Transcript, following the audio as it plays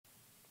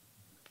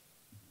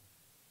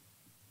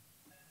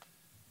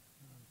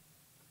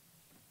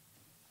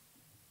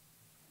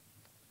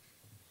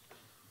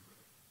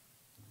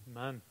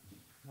Amen.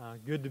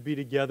 Good to be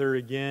together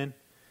again.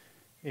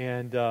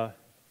 And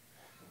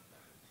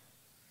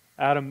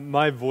Adam,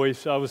 my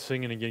voice, I was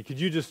singing again. Could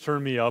you just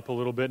turn me up a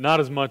little bit?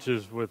 Not as much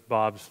as with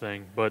Bob's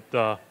thing, but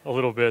a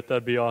little bit.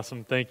 That'd be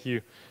awesome. Thank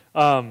you.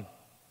 I'm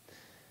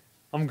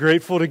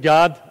grateful to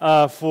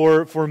God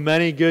for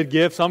many good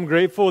gifts. I'm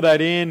grateful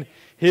that in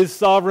His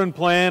sovereign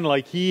plan,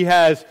 like He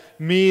has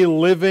me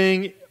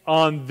living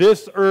on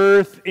this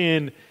earth,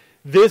 in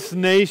this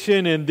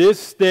nation, in this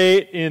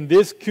state, in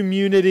this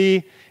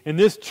community, in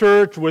this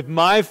church, with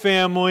my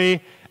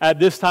family at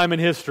this time in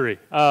history.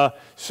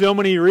 So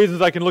many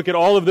reasons I can look at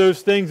all of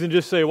those things and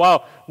just say,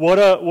 wow, what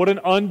an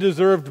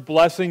undeserved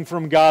blessing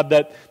from God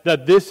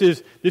that this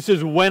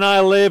is when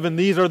I live and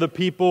these are the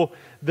people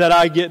that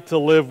I get to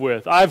live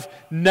with. I've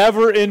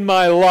never in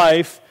my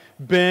life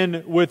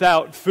been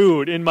without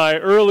food. In my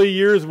early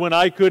years when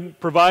I couldn't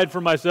provide for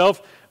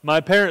myself, my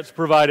parents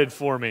provided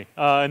for me,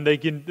 and they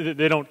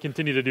don't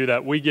continue to do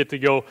that. We get to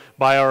go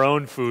buy our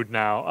own food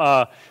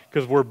now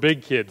because we're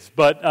big kids.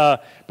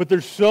 But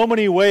there's so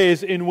many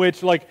ways in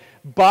which, like,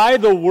 by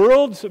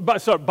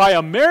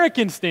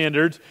American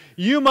standards,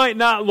 you might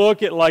not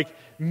look at like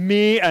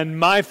me and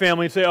my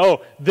family and say,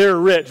 oh, they're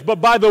rich.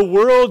 But by the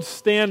world's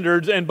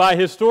standards and by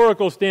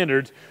historical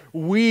standards,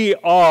 we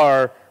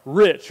are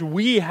rich.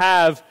 We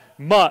have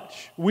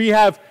much. We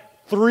have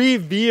 3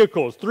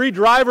 vehicles, 3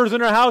 drivers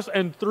in our house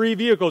and 3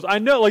 vehicles. I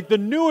know, like, the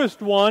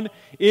newest one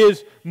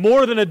is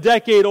more than a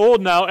decade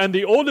old now, and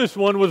the oldest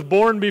one was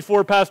born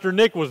before Pastor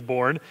Nick was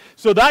born.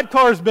 So that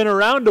car's been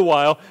around a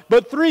while,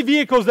 but 3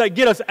 vehicles that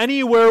get us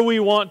anywhere we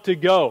want to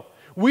go.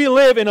 We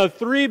live in a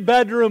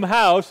 3-bedroom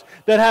house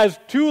that has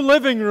 2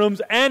 living rooms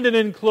and an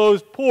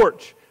enclosed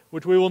porch,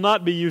 which we will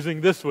not be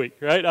using this week,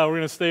 right? We're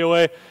going to stay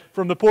away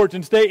from the porch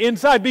and stay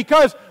inside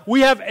because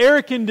we have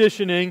air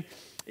conditioning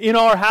in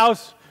our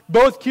house.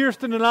 Both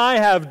Kirsten and I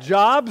have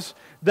jobs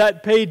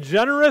that pay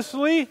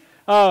generously.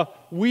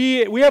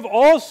 We have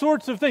all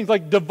sorts of things,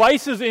 like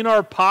devices in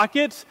our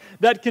pockets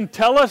that can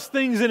tell us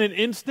things in an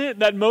instant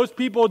that most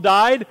people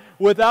died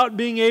without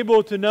being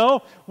able to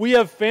know. We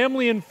have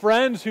family and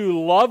friends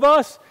who love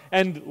us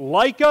and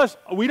like us.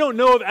 We don't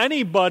know of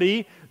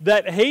anybody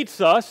that hates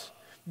us.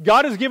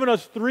 God has given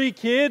us 3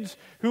 kids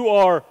who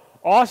are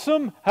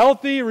awesome,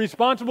 healthy,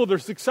 responsible, they're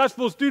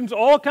successful students,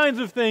 all kinds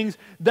of things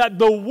that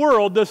the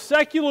world, the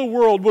secular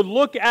world, would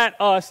look at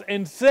us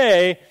and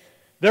say,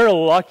 they're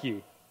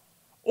lucky.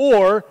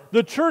 Or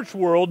the church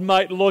world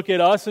might look at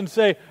us and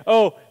say,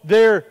 oh,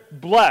 they're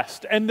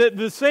blessed. And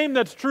the same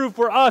that's true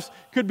for us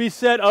could be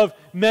said of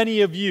many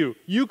of you.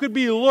 You could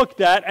be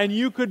looked at and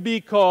you could be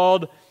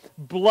called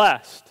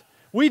blessed.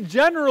 We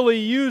generally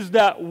use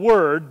that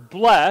word,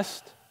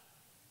 blessed,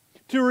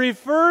 to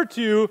refer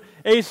to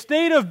a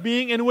state of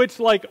being in which,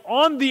 like,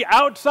 on the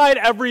outside,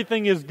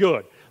 everything is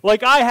good.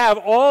 Like, I have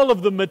all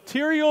of the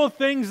material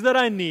things that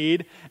I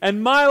need,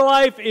 and my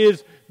life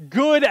is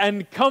good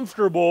and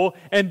comfortable,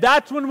 and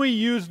that's when we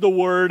use the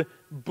word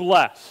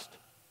blessed.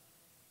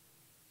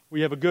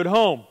 We have a good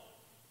home.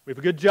 We have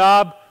a good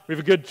job. We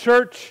have a good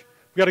church.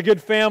 We've got a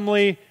good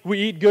family. We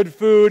eat good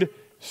food.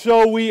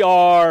 So we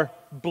are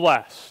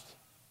blessed.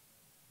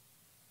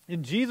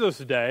 In Jesus'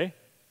 day,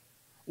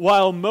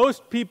 while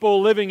most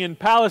people living in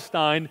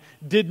Palestine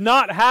did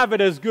not have it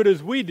as good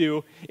as we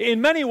do,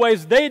 in many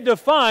ways they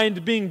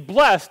defined being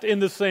blessed in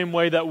the same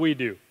way that we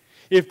do.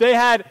 If they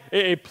had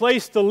a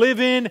place to live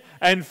in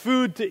and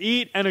food to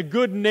eat and a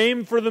good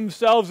name for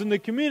themselves in the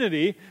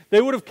community, they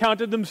would have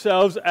counted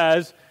themselves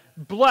as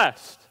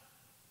blessed.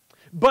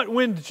 But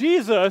when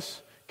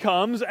Jesus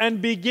comes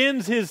and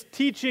begins His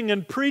teaching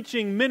and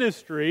preaching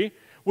ministry,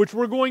 which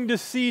we're going to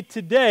see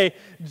today,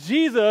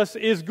 Jesus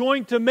is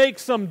going to make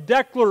some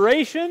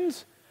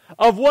declarations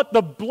of what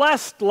the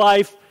blessed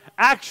life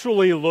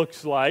actually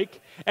looks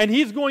like, and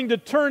He's going to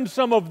turn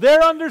some of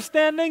their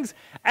understandings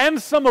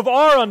and some of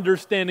our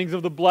understandings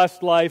of the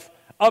blessed life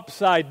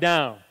upside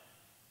down.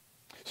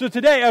 So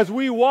today, as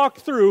we walk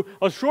through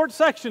a short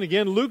section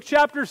again, Luke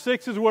chapter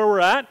 6 is where we're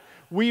at.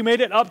 We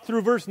made it up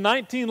through verse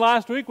 19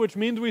 last week, which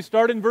means we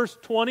start in verse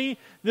 20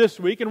 this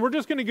week. And we're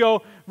just going to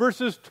go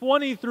verses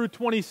 20 through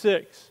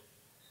 26.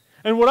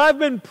 And what I've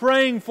been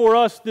praying for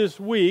us this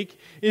week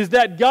is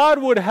that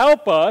God would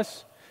help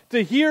us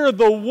to hear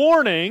the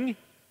warning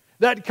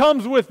that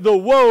comes with the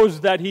woes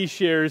that He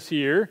shares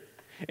here,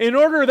 in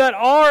order that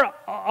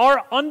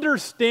our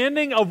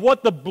understanding of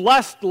what the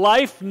blessed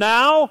life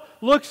now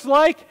looks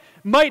like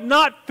might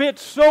not fit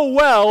so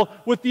well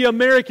with the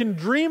American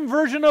dream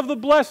version of the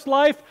blessed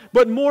life,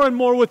 but more and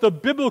more with a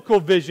biblical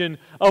vision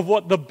of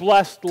what the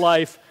blessed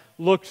life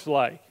looks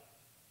like.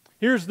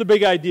 Here's the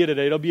big idea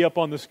today. It'll be up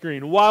on the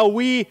screen. While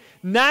we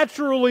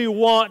naturally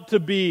want to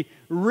be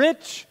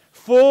rich,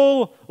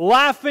 full,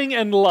 laughing,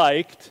 and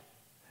liked,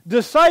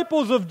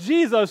 disciples of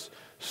Jesus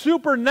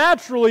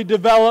supernaturally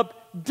develop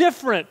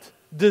different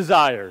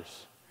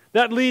desires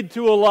that lead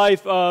to a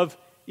life of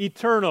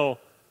eternal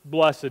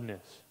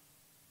blessedness.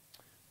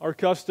 Our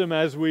custom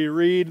as we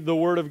read the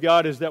Word of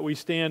God is that we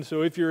stand.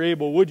 So if you're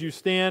able, would you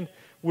stand?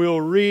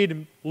 We'll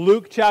read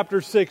Luke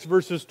chapter 6,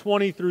 verses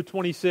 20 through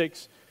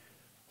 26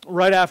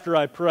 right after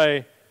I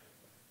pray.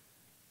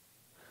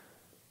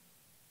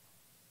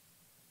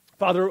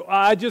 Father,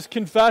 I just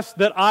confess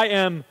that I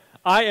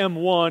am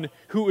one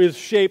who is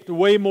shaped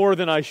way more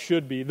than I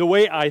should be. The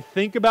way I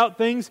think about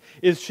things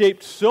is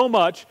shaped so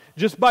much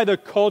just by the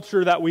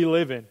culture that we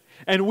live in.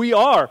 And we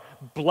are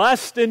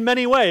blessed in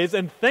many ways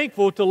and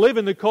thankful to live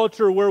in the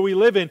culture where we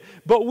live in.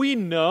 But we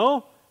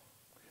know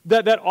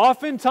that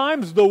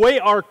oftentimes the way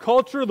our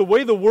culture, the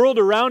way the world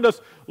around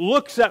us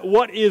looks at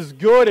what is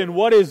good and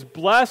what is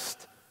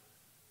blessed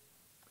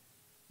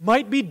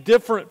might be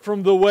different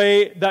from the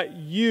way that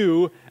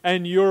you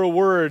and your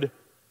word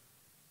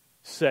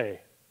say.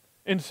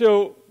 And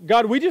so,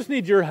 God, we just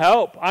need your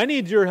help. I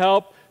need your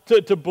help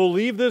to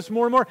believe this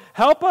more and more.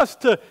 Help us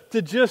to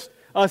just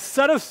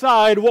set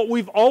aside what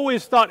we've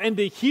always thought and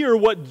to hear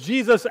what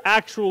Jesus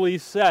actually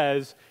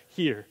says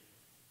here.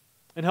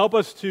 And help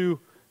us to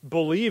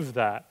believe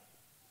that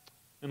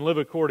and live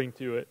according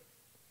to it.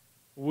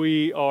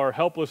 We are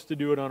helpless to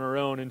do it on our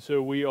own, and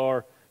so we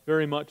are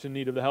very much in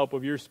need of the help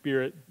of your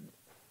Spirit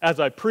as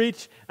I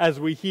preach, as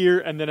we hear,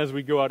 and then as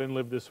we go out and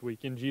live this week.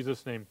 In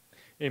Jesus' name,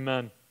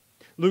 amen.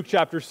 Luke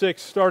chapter 6,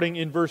 starting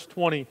in verse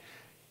 20,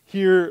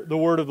 hear the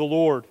word of the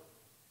Lord.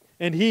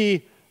 And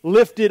he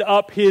lifted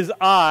up his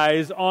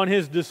eyes on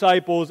his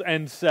disciples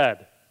and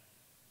said,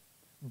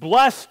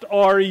 "Blessed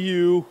are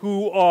you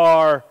who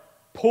are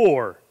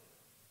poor,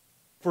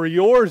 for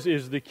yours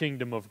is the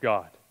kingdom of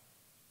God.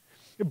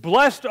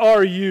 Blessed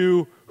are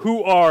you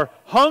who are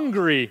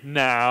hungry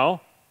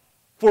now,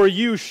 for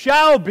you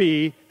shall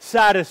be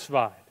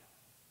satisfied.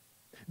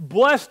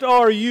 Blessed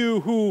are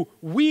you who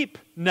weep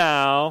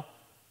now,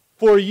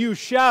 for you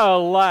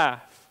shall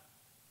laugh.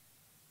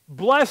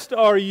 Blessed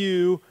are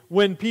you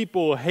when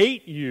people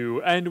hate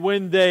you, and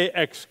when they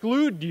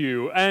exclude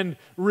you, and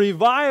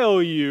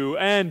revile you,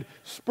 and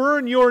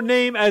spurn your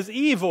name as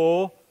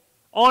evil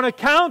on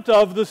account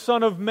of the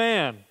Son of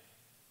Man.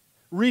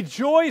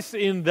 Rejoice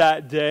in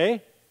that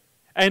day,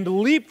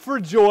 and leap for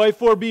joy,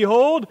 for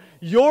behold,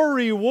 your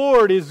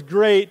reward is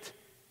great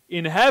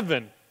in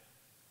heaven.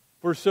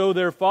 For so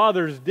their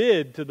fathers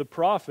did to the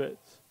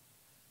prophets.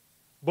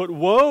 But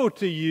woe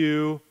to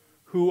you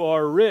who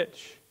are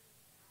rich,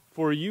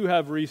 for you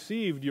have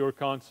received your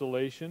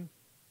consolation.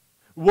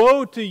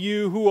 Woe to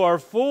you who are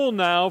full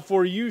now,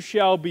 for you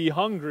shall be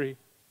hungry.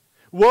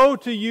 Woe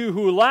to you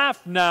who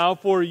laugh now,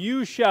 for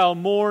you shall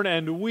mourn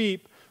and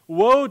weep.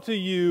 Woe to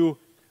you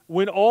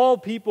when all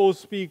people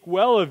speak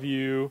well of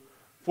you,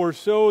 for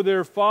so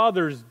their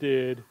fathers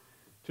did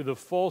to the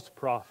false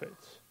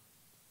prophets."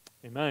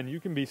 Amen. You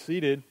can be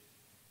seated.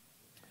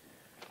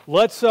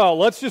 Let's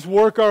just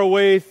work our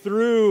way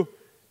through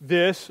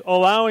this,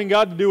 allowing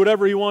God to do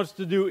whatever He wants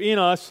to do in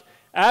us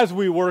as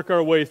we work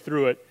our way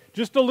through it.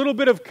 Just a little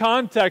bit of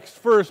context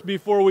first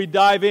before we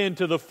dive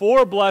into the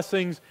 4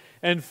 blessings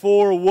and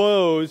 4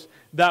 woes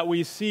that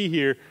we see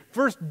here.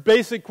 First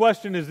basic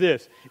question is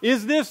this: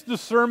 is this the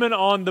Sermon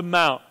on the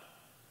Mount?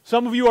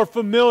 Some of you are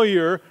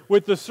familiar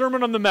with the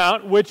Sermon on the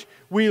Mount, which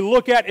we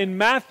look at in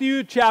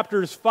Matthew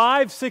chapters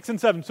 5, 6, and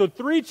 7. So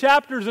 3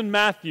 chapters in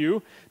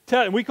Matthew.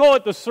 We call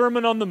it the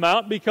Sermon on the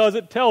Mount because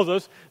it tells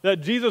us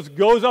that Jesus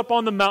goes up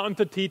on the mountain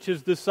to teach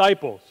His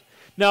disciples.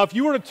 Now, if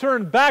you were to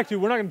turn back to,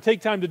 we're not going to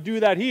take time to do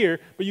that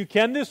here, but you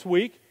can this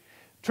week.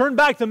 Turn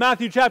back to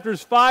Matthew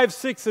chapters 5,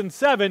 6, and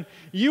 7.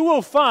 You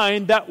will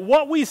find that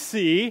what we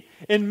see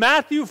in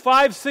Matthew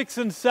 5, 6,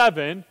 and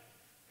 7,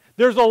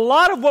 there's a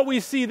lot of what we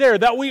see there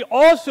that we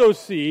also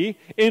see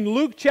in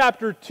Luke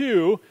chapter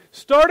 2,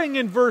 starting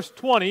in verse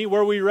 20,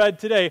 where we read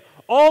today,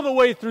 all the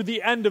way through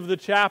the end of the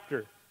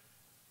chapter.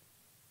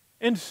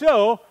 And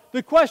so,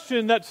 the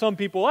question that some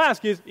people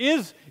ask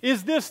is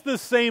this the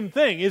same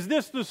thing? Is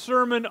this the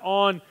Sermon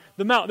on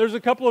the Mount? There's a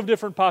couple of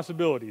different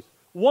possibilities.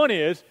 One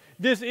is,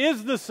 this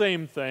is the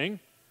same thing.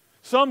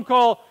 Some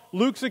call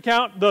Luke's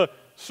account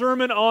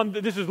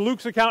this is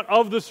Luke's account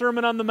of the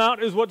Sermon on the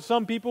Mount, is what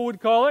some people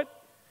would call it.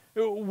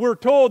 We're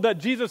told that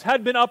Jesus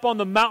had been up on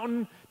the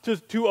mountain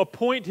to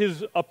appoint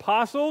His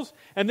apostles,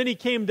 and then He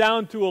came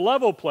down to a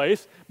level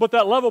place, but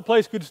that level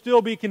place could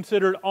still be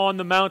considered on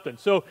the mountain.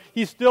 So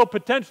He's still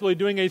potentially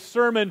doing a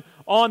Sermon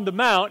on the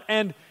Mount,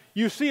 and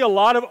you see a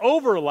lot of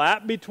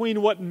overlap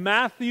between what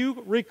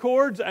Matthew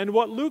records and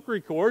what Luke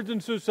records,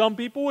 and so some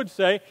people would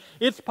say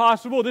it's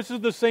possible this is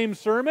the same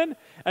sermon,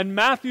 and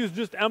Matthew's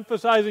just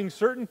emphasizing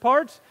certain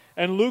parts,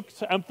 and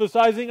Luke's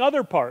emphasizing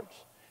other parts.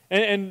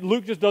 And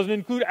Luke just doesn't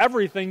include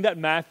everything that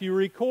Matthew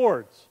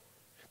records.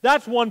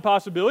 That's one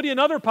possibility.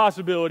 Another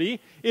possibility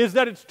is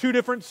that it's 2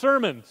 different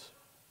sermons.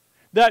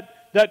 That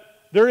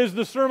there is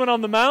the Sermon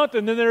on the Mount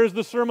and then there is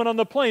the Sermon on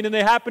the Plain, and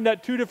they happened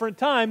at 2 different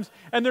times,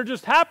 and there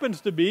just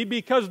happens to be,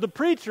 because the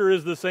preacher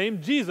is the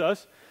same,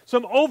 Jesus,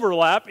 some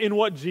overlap in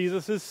what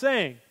Jesus is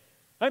saying.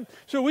 Right?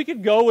 So we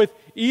could go with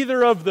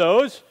either of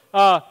those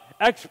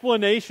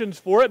explanations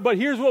for it, but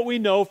here's what we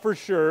know for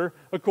sure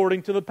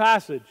according to the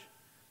passage.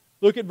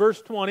 Look at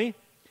verse 20.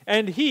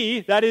 And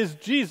He, that is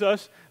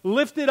Jesus,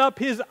 lifted up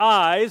His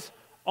eyes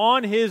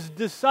on His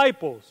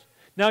disciples.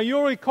 Now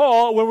you'll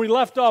recall when we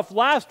left off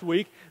last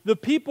week, the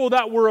people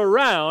that were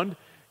around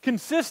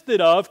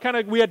consisted of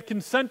we had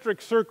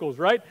concentric circles,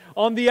 right?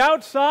 On the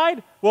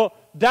outside, well,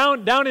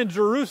 down in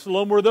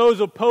Jerusalem were those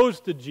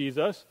opposed to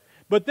Jesus.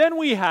 But then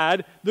we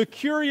had the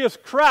curious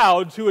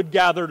crowds who had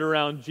gathered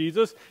around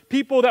Jesus,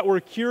 people that were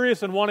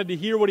curious and wanted to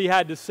hear what he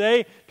had to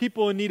say,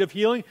 people in need of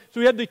healing. So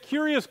we had the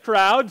curious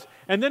crowds,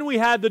 and then we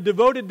had the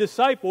devoted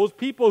disciples,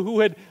 people who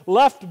had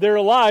left their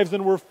lives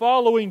and were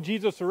following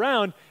Jesus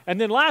around.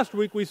 And then last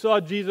week we saw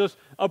Jesus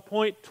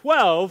appoint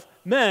 12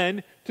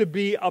 men to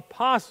be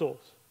apostles.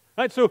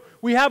 Right? So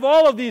we have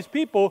all of these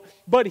people,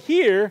 but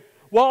here,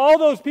 while all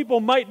those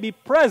people might be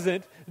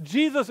present,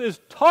 Jesus is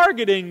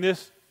targeting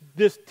this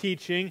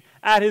teaching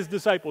at his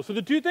disciples. So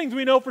the two things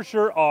we know for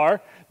sure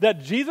are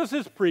that Jesus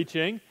is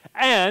preaching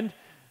and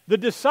the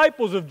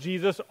disciples of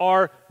Jesus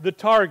are the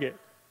target.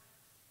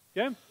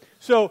 Okay?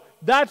 So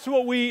that's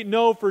what we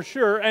know for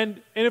sure.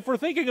 And if we're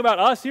thinking about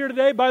us here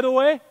today, by the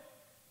way,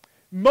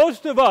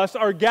 most of us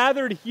are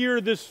gathered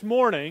here this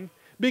morning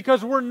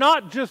because we're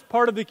not just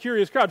part of the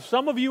curious crowd.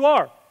 Some of you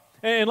are.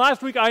 And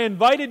last week I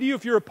invited you,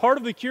 if you're a part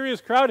of the curious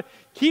crowd,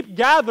 keep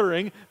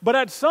gathering, but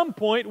at some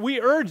point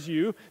we urge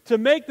you to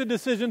make the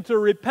decision to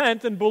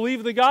repent and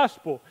believe the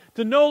gospel,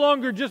 to no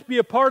longer just be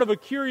a part of a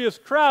curious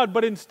crowd,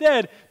 but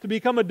instead to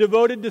become a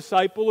devoted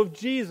disciple of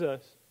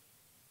Jesus.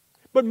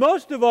 But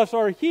most of us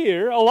are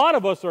here, a lot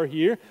of us are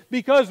here,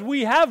 because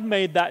we have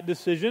made that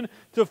decision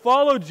to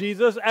follow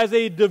Jesus as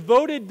a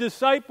devoted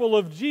disciple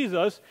of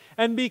Jesus,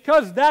 and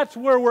because that's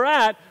where we're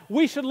at,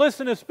 we should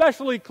listen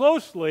especially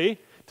closely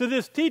to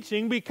this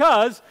teaching,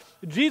 because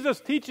Jesus'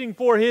 teaching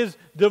for his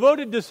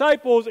devoted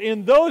disciples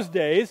in those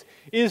days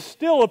is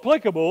still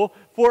applicable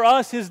for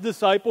us, his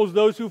disciples,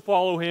 those who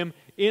follow him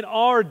in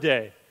our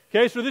day.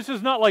 Okay, so this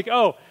is not like,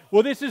 oh,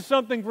 well, this is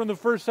something from the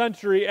first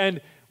century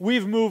and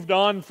we've moved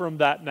on from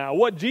that now.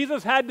 What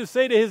Jesus had to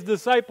say to his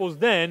disciples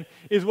then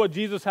is what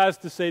Jesus has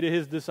to say to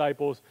his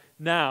disciples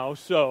now.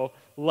 So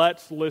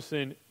let's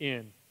listen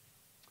in.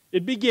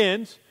 It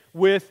begins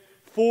with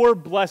 4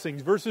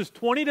 blessings. Verses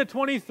 20 to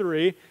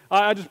 23,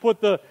 I just put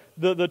the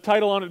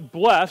title on it,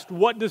 Blessed,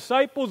 what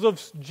disciples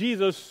of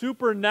Jesus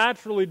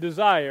supernaturally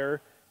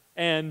desire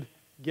and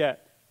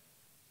get.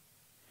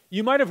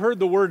 You might have heard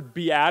the word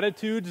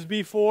Beatitudes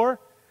before.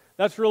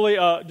 That's really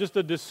just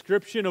a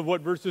description of what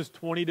verses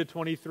 20 to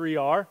 23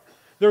 are.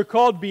 They're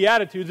called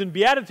Beatitudes, and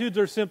Beatitudes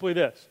are simply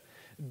this: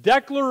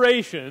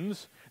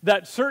 declarations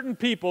that certain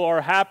people are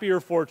happy or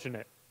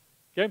fortunate.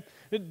 Okay?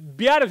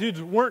 Beatitudes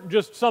weren't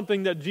just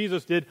something that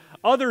Jesus did.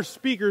 Other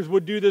speakers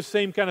would do this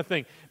same kind of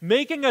thing,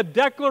 making a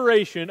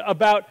declaration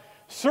about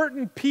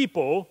certain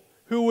people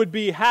who would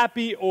be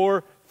happy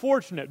or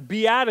fortunate.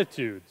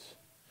 Beatitudes.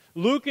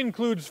 Luke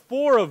includes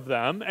 4 of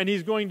them, and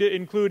he's going to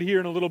include here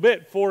in a little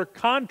bit 4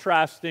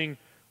 contrasting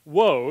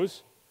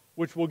woes,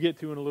 which we'll get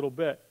to in a little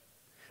bit.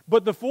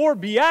 But the 4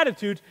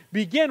 Beatitudes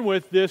begin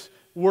with this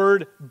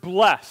word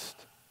blessed.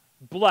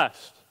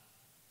 Blessed.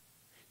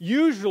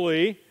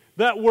 Usually,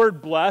 that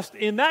word blessed,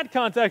 in that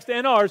context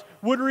and ours,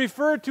 would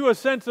refer to a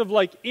sense of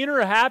like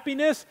inner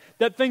happiness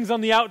that things on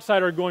the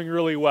outside are going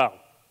really well.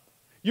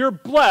 You're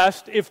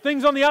blessed if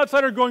things on the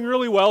outside are going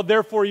really well,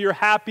 therefore you're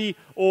happy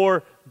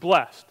or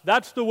blessed.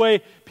 That's the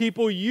way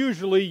people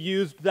usually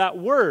used that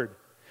word.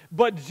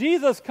 But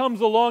Jesus comes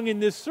along in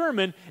this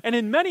sermon, and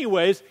in many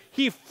ways,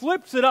 he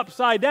flips it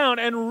upside down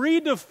and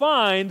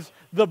redefines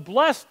the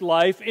blessed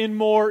life in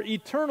more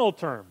eternal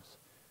terms.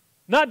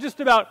 Not just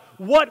about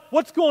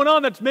what's going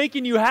on that's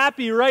making you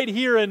happy right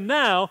here and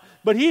now,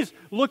 but he's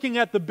looking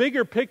at the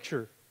bigger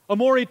picture, a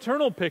more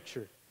eternal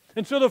picture.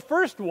 And so the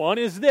first one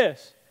is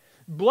this: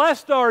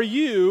 blessed are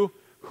you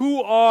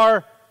who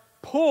are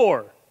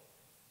poor,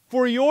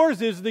 for yours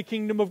is the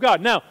kingdom of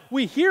God. Now,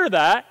 we hear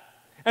that,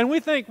 and we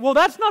think, well,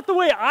 that's not the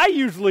way I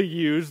usually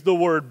use the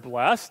word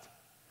blessed.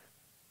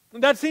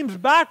 That seems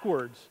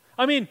backwards.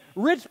 I mean,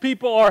 rich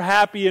people are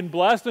happy and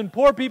blessed, and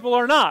poor people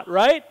are not,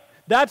 right?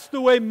 That's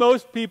the way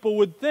most people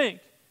would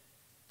think.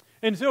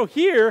 And so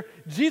here,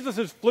 Jesus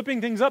is flipping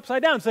things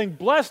upside down, saying,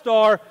 blessed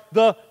are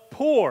the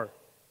poor.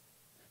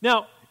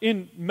 Now,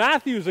 in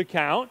Matthew's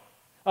account,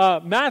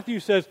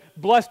 Matthew says,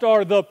 blessed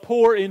are the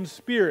poor in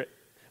spirit.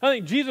 I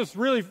think Jesus is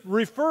really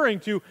referring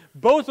to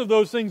both of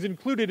those things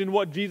included in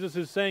what Jesus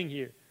is saying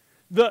here.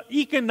 The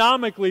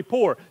economically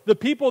poor, the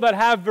people that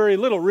have very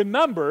little.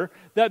 Remember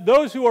that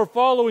those who are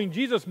following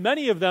Jesus,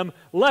 many of them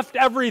left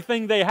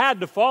everything they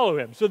had to follow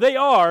him. So they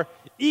are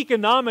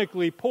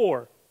economically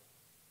poor.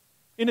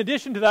 In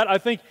addition to that, I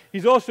think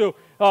he's also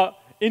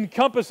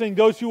encompassing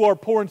those who are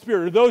poor in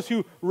spirit, or those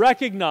who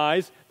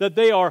recognize that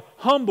they are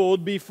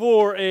humbled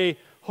before a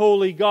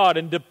holy God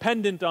and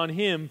dependent on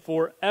him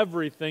for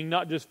everything,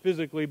 not just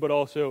physically, but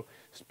also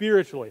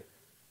spiritually.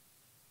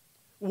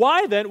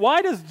 Why then?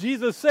 Why does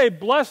Jesus say,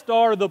 blessed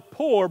are the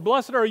poor,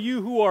 blessed are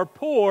you who are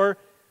poor?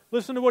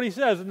 Listen to what he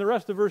says in the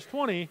rest of verse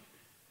 20.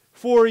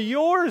 For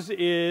yours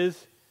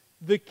is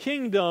the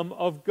kingdom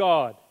of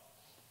God.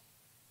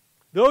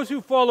 Those who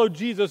follow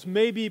Jesus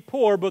may be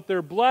poor, but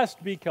they're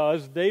blessed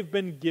because they've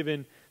been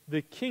given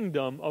the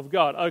kingdom of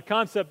God, a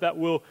concept that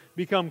will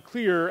become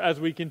clearer as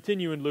we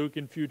continue in Luke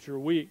in future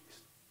weeks.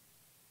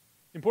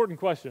 Important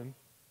question.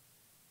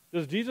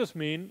 Does Jesus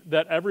mean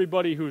that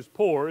everybody who's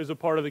poor is a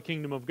part of the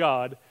kingdom of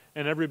God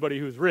and everybody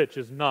who's rich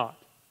is not?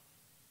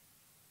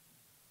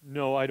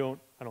 No, I don't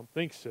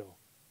think so.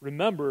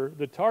 Remember,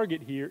 the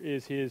target here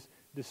is his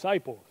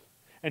disciples.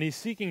 And he's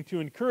seeking to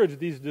encourage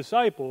these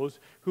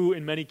disciples who,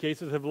 in many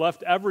cases, have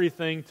left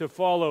everything to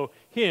follow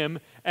him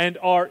and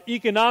are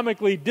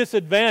economically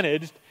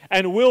disadvantaged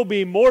and will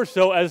be more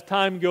so as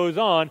time goes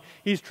on.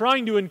 He's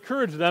trying to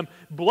encourage them.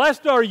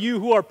 Blessed are you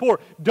who are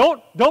poor.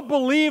 Don't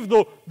believe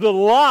the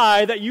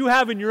lie that you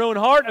have in your own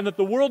heart and that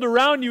the world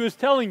around you is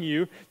telling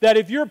you that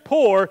if you're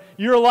poor,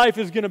 your life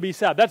is going to be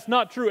sad. That's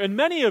not true. And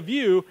many of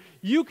you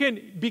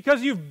can,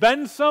 because you've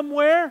been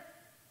somewhere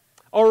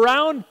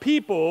around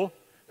people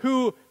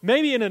who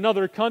maybe in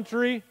another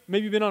country,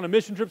 maybe you've been on a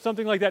mission trip,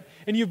 something like that,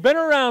 and you've been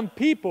around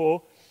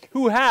people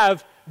who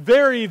have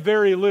very,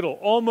 very little,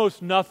 almost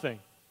nothing.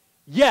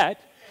 Yet,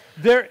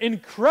 they're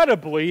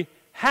incredibly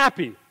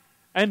happy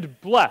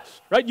and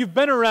blessed, right? You've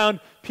been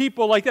around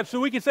people like that. So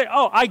we can say,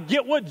 oh, I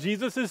get what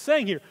Jesus is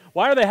saying here.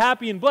 Why are they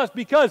happy and blessed?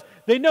 Because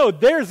they know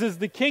theirs is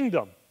the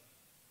kingdom,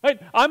 right?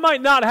 I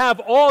might not have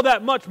all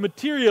that much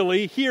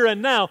materially here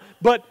and now,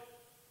 but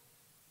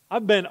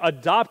I've been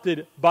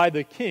adopted by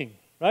the King,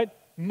 right?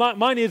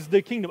 Mine is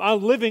the kingdom.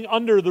 I'm living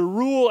under the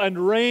rule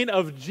and reign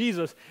of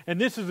Jesus,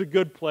 and this is a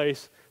good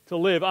place to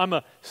live. I'm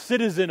a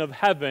citizen of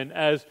heaven,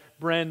 as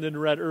Brandon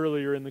read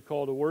earlier in the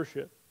call to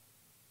worship.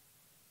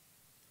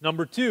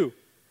 Number 2,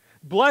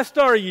 blessed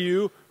are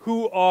you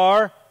who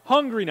are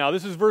hungry now.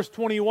 This is verse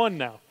 21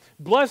 now.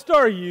 Blessed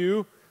are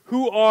you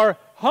who are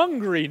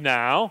hungry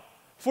now,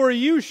 for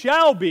you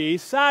shall be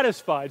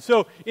satisfied.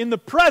 So in the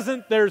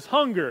present, there's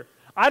hunger.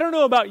 I don't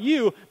know about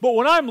you, but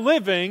when I'm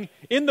living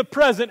in the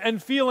present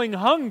and feeling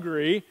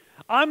hungry,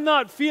 I'm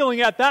not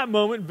feeling at that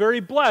moment very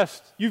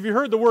blessed. You've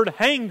heard the word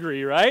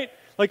hangry, right?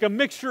 Like a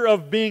mixture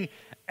of being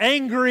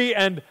angry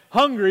and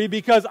hungry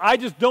because I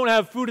just don't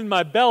have food in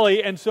my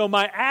belly, and so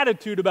my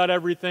attitude about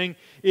everything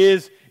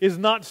is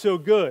not so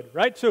good,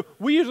 right? So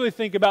we usually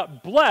think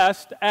about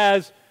blessed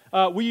as,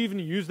 we even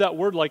use that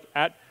word like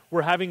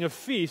we're having a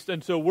feast,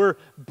 and so we're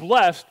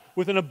blessed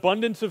with an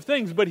abundance of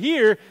things. But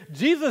here,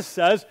 Jesus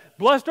says,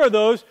 blessed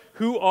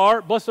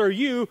are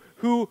you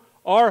who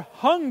are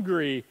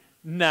hungry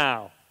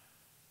now.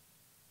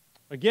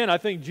 Again, I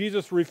think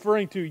Jesus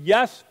referring to,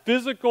 yes,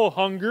 physical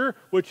hunger,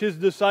 which his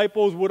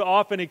disciples would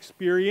often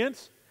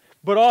experience,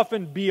 but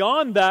often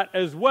beyond that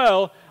as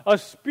well, a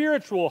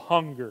spiritual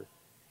hunger.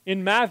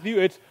 In Matthew,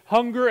 it's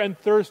hunger and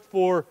thirst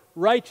for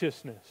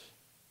righteousness.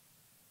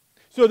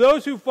 So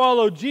those who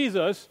follow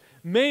Jesus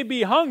may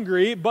be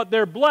hungry, but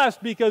they're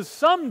blessed because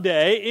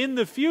someday in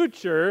the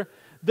future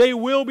they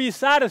will be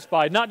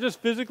satisfied, not just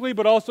physically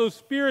but also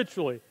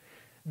spiritually.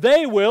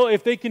 They will,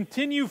 if they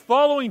continue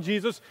following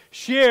Jesus,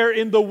 share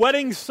in the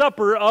wedding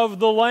supper of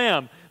the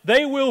Lamb.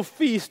 They will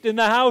feast in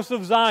the house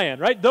of Zion,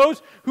 right?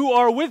 Those who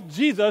are with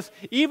Jesus,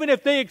 even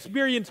if they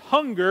experience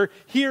hunger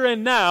here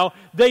and now,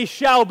 they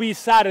shall be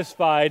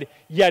satisfied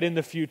yet in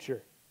the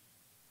future.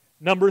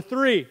 Number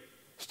 3,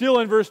 still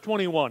in verse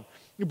 21.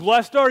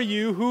 Blessed are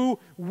you who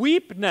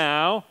weep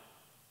now,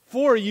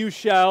 for you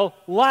shall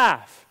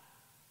laugh.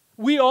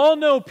 We all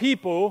know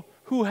people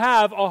who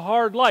have a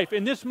hard life,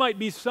 and this might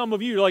be some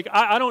of you. Like,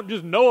 I don't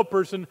just know a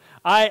person,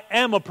 I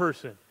am a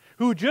person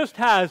who just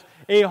has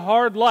a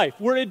hard life,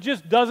 where it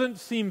just doesn't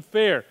seem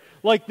fair.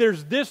 Like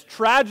there's this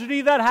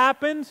tragedy that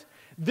happens,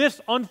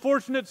 this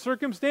unfortunate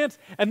circumstance,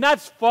 and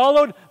that's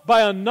followed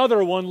by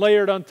another one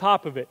layered on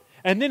top of it.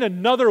 And then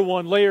another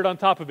one layered on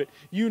top of it.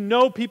 You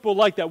know people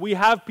like that. We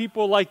have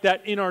people like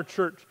that in our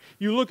church.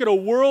 You look at a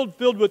world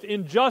filled with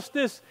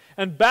injustice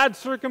and bad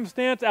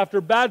circumstance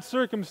after bad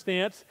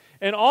circumstance,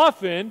 and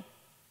often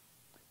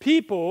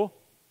people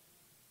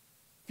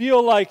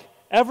feel like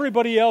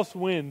everybody else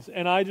wins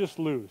and I just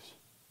lose,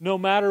 no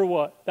matter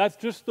what. That's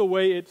just the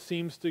way it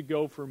seems to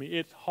go for me.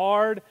 It's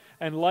hard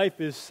and life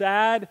is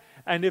sad,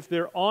 and if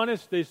they're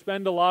honest, they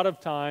spend a lot of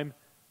time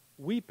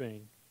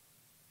weeping.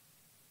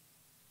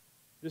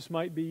 This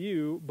might be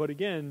you, but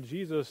again,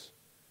 Jesus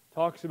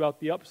talks about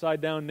the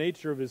upside-down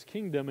nature of his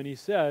kingdom, and he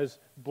says,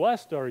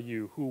 blessed are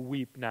you who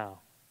weep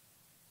now,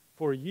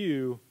 for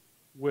you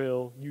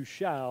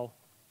shall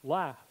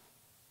laugh.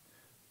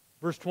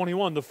 Verse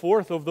 21, the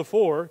fourth of the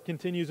 4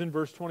 continues in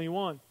verse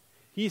 21.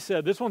 He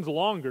said, this one's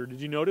longer.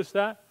 Did you notice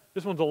that?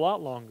 This one's a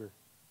lot longer.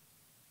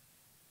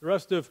 The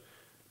rest of,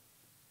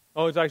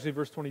 it's actually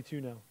verse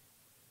 22 now.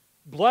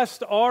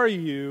 Blessed are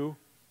you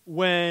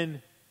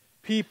when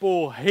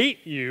people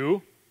hate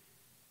you,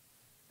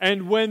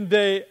 and when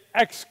they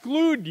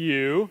exclude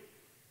you,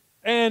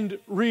 and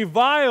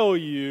revile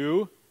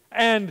you,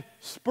 and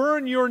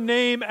spurn your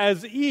name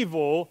as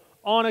evil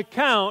on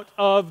account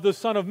of the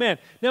Son of Man.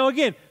 Now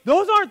again,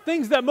 those aren't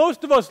things that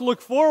most of us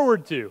look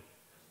forward to.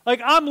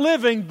 Like, I'm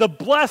living the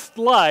blessed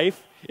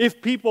life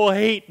if people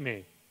hate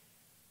me.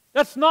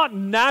 That's not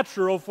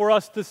natural for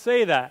us to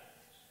say that.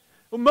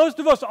 But most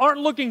of us aren't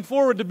looking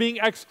forward to being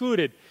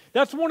excluded.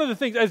 That's one of the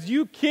things, as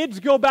you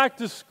kids go back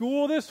to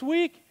school this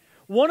week,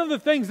 one of the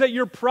things that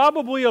you're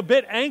probably a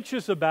bit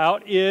anxious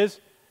about is,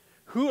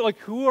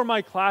 Who are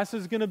my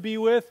classes going to be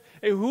with?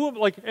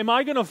 Am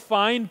I going to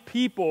find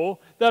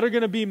people that are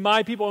going to be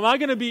my people? Am I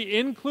going to be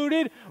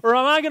included, or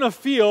am I going to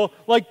feel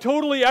like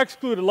totally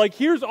excluded? Like,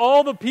 here's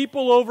all the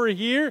people over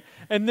here,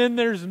 and then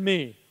there's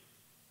me.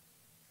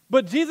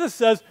 But Jesus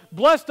says,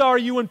 blessed are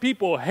you when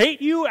people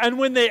hate you and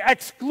when they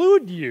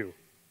exclude you,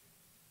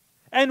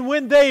 and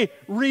when they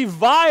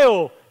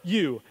revile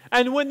you,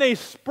 and when they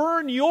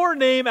spurn your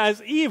name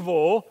as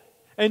evil.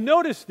 And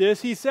notice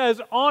this, he says,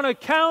 on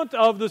account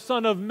of the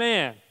Son of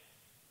Man.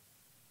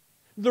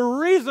 The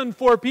reason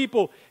for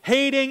people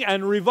hating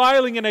and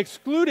reviling and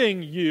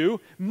excluding you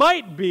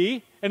might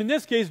be, and in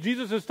this case,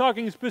 Jesus is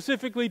talking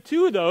specifically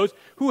to those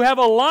who have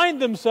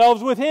aligned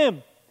themselves with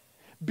him.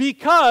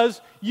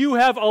 Because you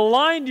have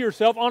aligned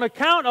yourself on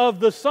account of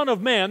the Son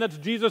of Man, that's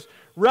Jesus'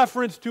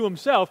 reference to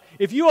himself.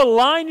 If you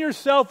align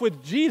yourself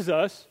with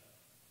Jesus,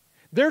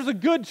 there's a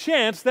good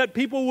chance that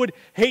people would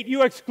hate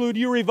you, exclude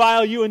you,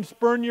 revile you, and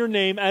spurn your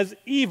name as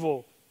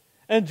evil.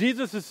 And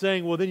Jesus is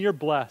saying, well, then you're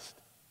blessed.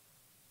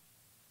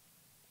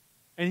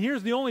 And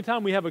here's the only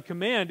time we have a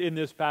command in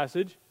this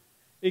passage.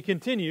 It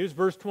continues,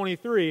 verse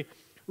 23,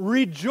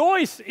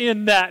 rejoice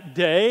in that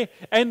day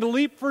and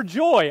leap for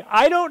joy.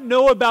 I don't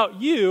know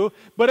about you,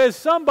 but as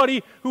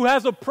somebody who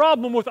has a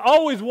problem with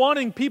always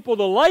wanting people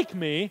to like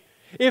me,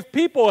 if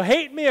people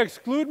hate me,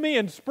 exclude me,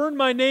 and spurn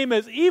my name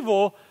as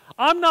evil,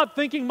 I'm not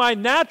thinking my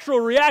natural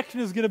reaction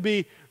is going to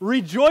be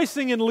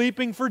rejoicing and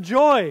leaping for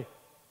joy.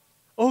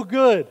 Oh,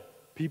 good.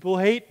 People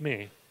hate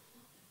me.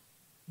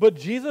 But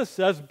Jesus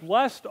says,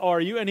 blessed are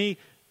you, and he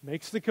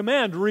makes the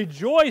command,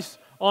 rejoice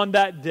on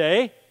that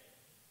day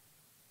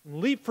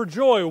and leap for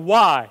joy.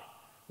 Why?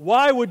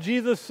 Why would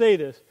Jesus say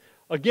this?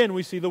 Again,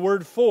 we see the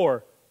word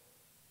for.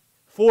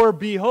 For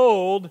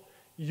behold,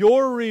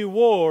 your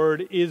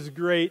reward is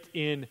great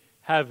in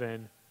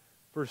heaven,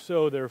 for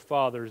so their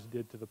fathers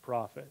did to the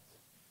prophets.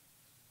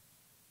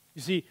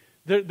 You see,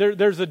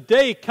 there's a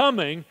day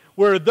coming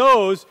where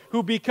those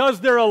who, because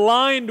they're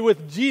aligned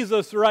with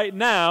Jesus right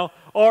now,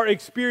 are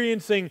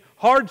experiencing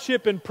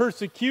hardship and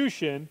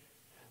persecution,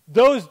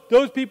 those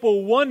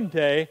people one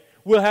day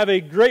will have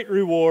a great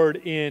reward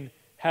in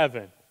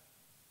heaven.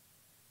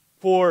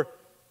 For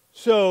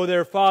so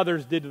their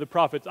fathers did to the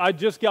prophets. I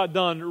just got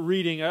done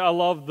reading, I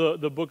love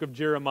the book of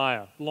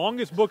Jeremiah,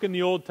 longest book in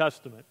the Old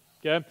Testament.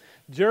 Okay?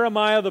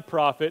 Jeremiah the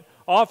prophet,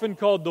 often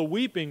called the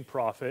weeping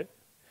prophet,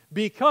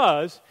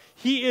 because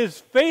he is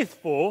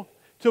faithful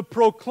to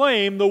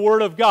proclaim the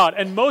Word of God.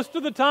 And most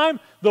of the time,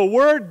 the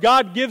Word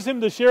God gives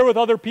him to share with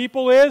other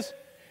people is,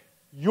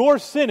 you're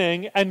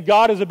sinning and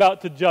God is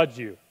about to judge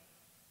you.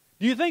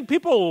 Do you think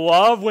people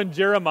love when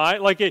Jeremiah,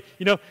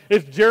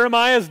 it's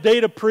Jeremiah's day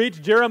to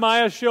preach,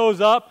 Jeremiah shows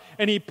up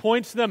and he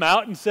points them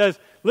out and says,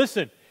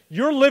 listen,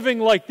 you're living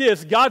like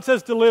this, God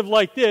says to live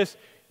like this,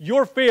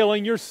 you're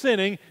failing, you're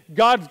sinning,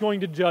 God's going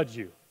to judge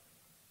you.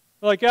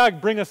 They're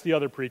bring us the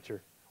other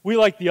preacher. We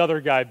like the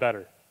other guy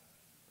better.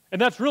 And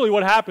that's really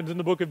what happens in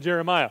the book of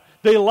Jeremiah.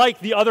 They like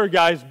the other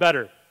guys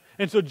better.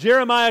 And so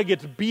Jeremiah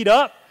gets beat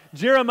up,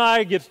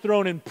 Jeremiah gets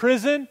thrown in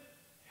prison,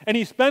 and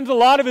he spends a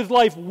lot of his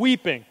life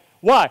weeping.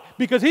 Why?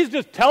 Because he's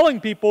just telling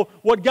people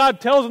what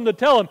God tells him to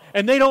tell them,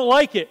 and they don't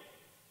like it.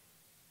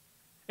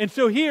 And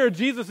so here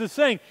Jesus is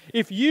saying,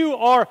 if you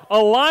are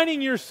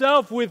aligning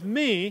yourself with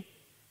me,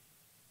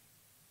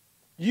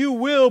 you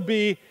will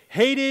be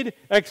hated,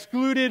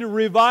 excluded,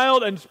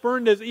 reviled, and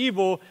spurned as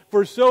evil,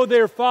 for so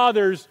their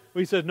fathers,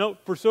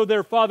 for so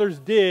their fathers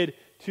did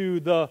to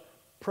the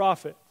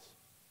prophets.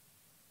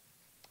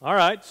 All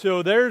right,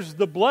 so there's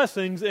the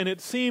blessings, and it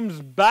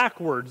seems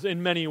backwards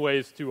in many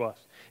ways to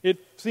us. It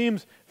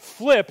seems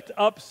flipped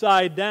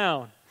upside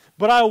down.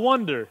 But I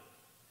wonder,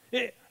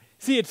 it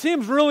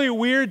seems really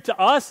weird to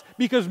us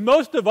because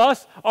most of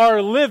us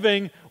are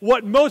living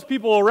what most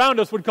people around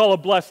us would call a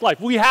blessed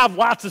life. We have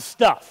lots of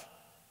stuff,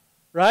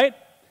 right?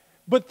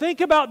 But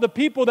think about the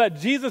people that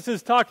Jesus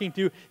is talking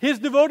to, his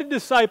devoted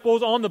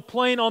disciples on the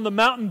plain, on the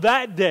mountain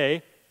that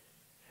day.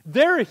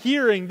 They're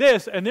hearing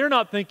this and they're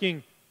not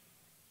thinking,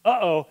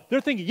 uh-oh.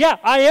 They're thinking, yeah,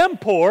 I am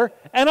poor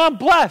and I'm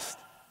blessed.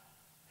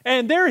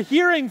 And they're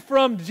hearing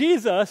from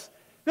Jesus,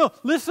 no,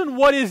 listen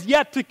what is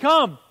yet to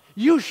come.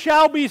 You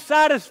shall be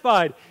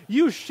satisfied.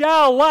 You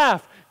shall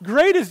laugh.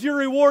 Great is your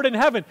reward in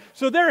heaven.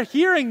 So they're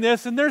hearing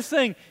this and they're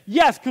saying,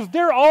 yes, because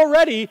they're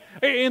already,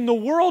 in the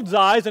world's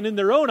eyes and in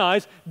their own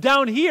eyes,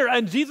 down here.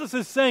 And Jesus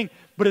is saying,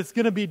 but it's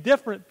going to be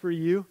different for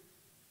you.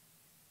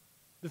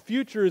 The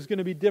future is going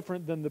to be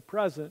different than the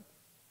present.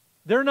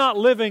 They're not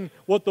living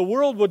what the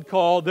world would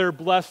call their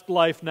blessed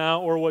life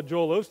now, or what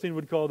Joel Osteen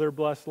would call their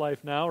blessed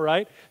life now,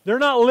 right? They're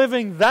not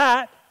living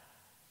that.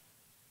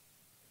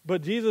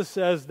 But Jesus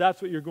says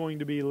that's what you're going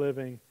to be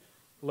living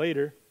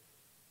later.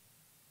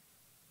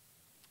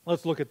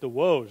 Let's look at the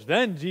woes.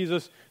 Then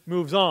Jesus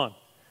moves on.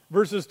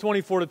 Verses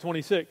 24 to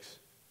 26.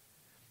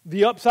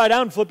 The upside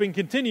down flipping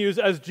continues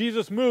as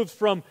Jesus moves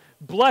from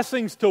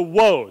blessings to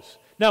woes.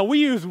 Now, we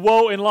use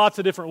woe in lots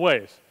of different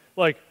ways.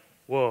 Like,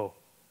 whoa,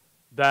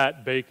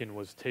 that bacon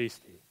was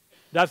tasty.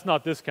 That's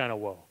not this kind of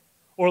woe.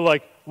 Or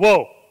like,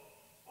 whoa,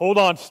 hold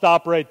on,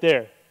 stop right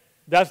there.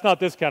 That's not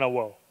this kind of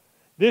woe.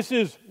 This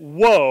is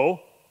woe.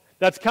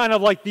 That's kind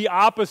of like the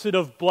opposite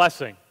of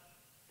blessing.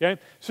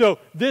 Okay? So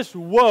this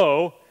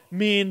woe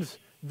means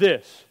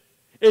this.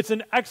 It's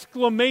an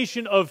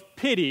exclamation of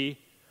pity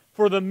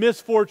for the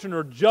misfortune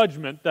or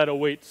judgment that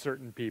awaits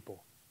certain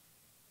people.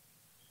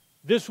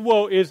 This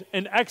woe is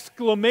an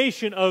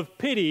exclamation of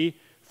pity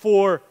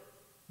for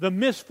the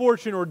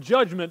misfortune or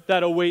judgment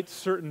that awaits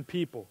certain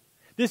people.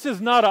 This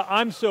is not a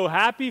 "I'm so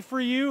happy for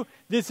you."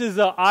 This is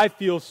a "I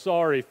feel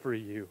sorry for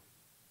you."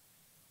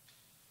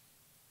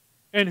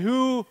 And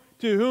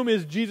to whom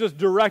is Jesus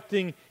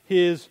directing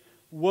his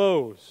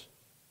woes?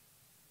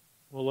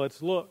 Well,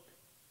 let's look.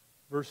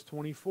 Verse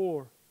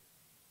 24.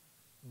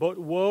 But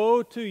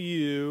woe to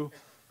you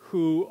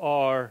who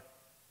are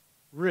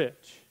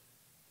rich.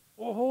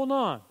 Well, hold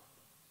on.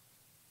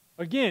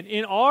 Again,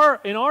 in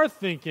our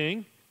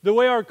thinking, the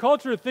way our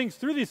culture thinks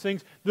through these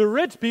things, the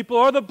rich people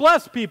are the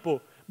blessed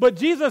people. But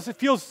Jesus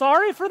feels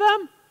sorry for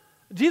them?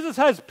 Jesus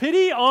has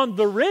pity on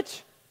the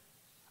rich?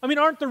 I mean,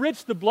 aren't the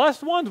rich the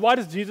blessed ones? Why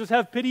does Jesus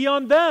have pity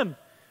on them?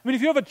 I mean,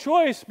 if you have a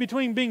choice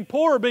between being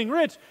poor or being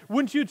rich,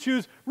 wouldn't you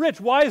choose rich?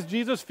 Why is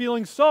Jesus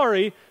feeling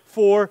sorry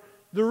for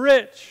the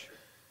rich?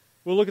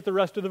 We'll look at the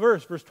rest of the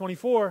verse, verse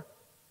 24.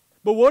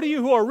 But what are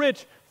you who are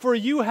rich? For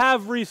you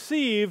have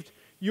received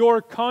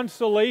your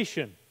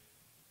consolation.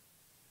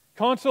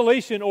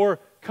 Consolation or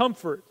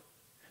comfort.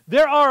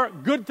 There are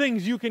good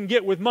things you can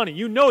get with money.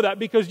 You know that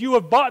because you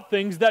have bought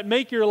things that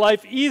make your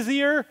life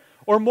easier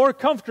or more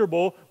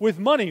comfortable with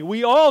money.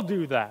 We all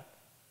do that.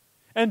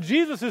 And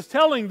Jesus is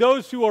telling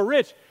those who are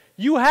rich,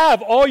 you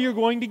have all you're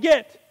going to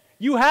get.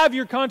 You have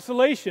your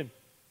consolation.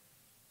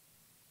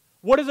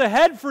 What is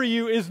ahead for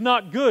you is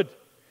not good.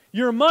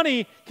 Your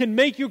money can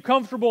make you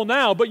comfortable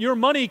now, but your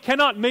money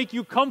cannot make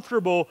you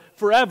comfortable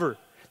forever.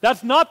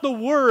 That's not the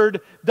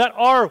word that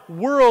our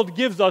world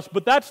gives us,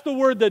 but that's the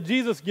word that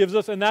Jesus gives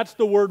us, and that's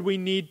the word we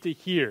need to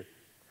hear.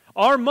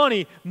 Our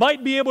money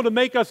might be able to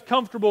make us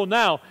comfortable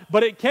now,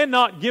 but it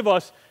cannot give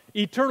us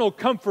eternal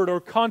comfort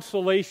or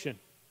consolation.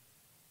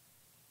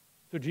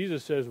 So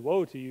Jesus says,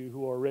 woe to you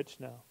who are rich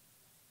now.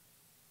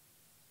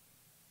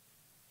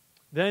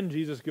 Then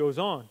Jesus goes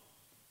on.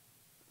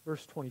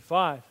 Verse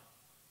 25.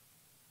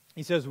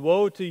 He says,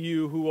 woe to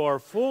you who are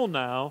full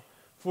now,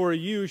 for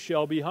you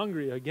shall be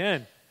hungry.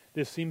 Again,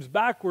 this seems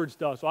backwards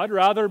to us. I'd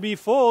rather be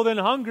full than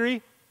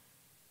hungry.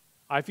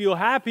 I feel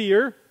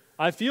happier.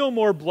 I feel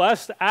more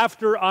blessed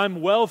after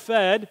I'm well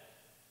fed.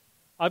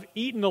 I've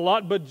eaten a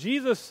lot, but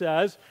Jesus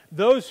says,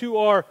 those who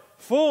are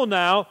full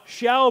now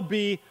shall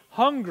be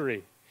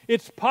hungry.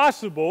 It's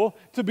possible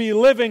to be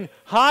living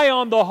high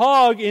on the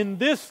hog in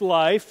this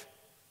life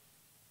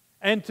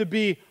and to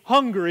be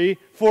hungry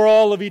for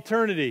all of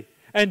eternity.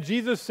 And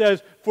Jesus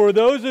says, for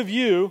those of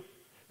you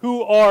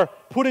who are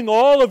putting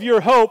all of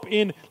your hope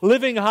in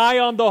living high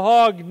on the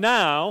hog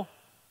now,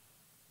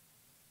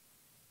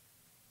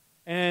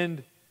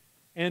 and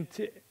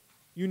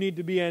you need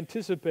to be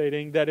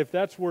anticipating that if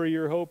that's where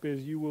your hope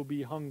is, you will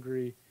be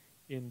hungry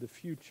in the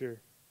future.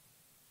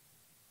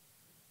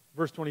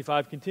 Verse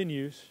 25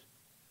 continues,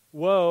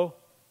 woe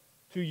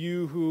to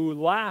you who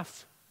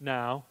laugh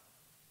now,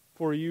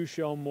 for you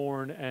shall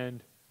mourn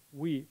and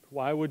weep.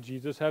 Why would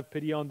Jesus have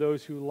pity on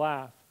those who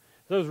laugh?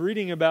 As I was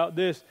reading about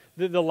this,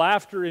 the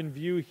laughter in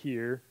view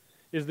here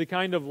is the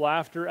kind of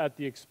laughter at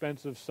the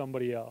expense of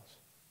somebody else.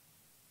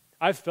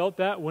 I felt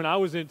that when I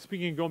was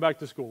going back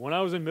to school, when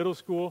I was in middle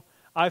school,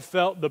 I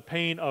felt the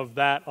pain of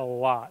that a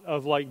lot,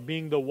 of like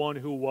being the one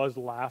who was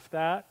laughed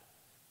at.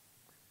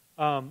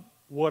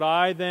 What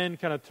I then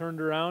kind of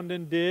turned around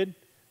and did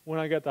when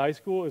I got to high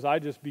school is I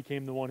just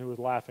became the one who was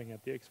laughing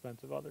at the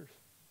expense of others.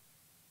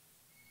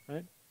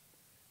 Right?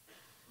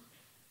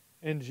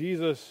 And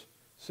Jesus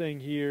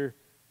saying here,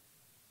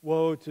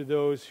 woe to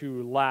those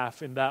who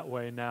laugh in that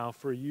way now,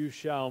 for you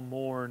shall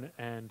mourn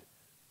and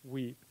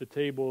weep. The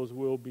tables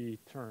will be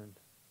turned.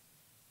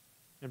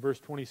 In verse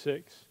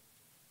 26,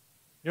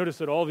 notice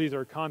that all these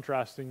are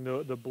contrasting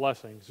the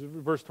blessings.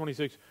 Verse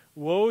 26,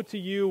 woe to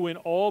you when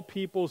all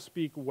people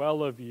speak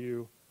well of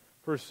you,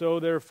 for so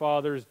their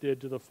fathers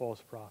did to the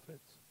false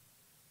prophets.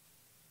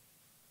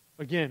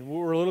 Again,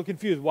 we're a little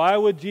confused. Why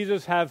would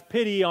Jesus have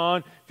pity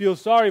on, feel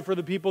sorry for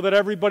the people that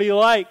everybody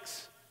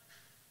likes?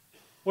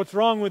 What's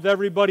wrong with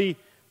everybody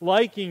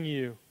liking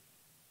you?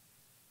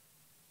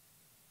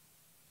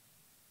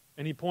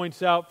 And he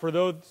points out,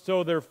 for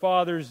so their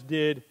fathers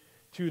did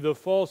to the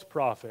false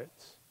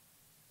prophets.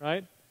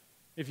 Right?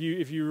 If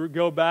you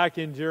go back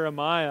in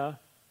Jeremiah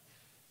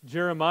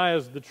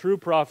is the true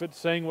prophet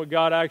saying what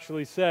God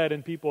actually said,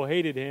 and people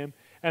hated him.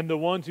 And the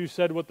ones who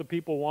said what the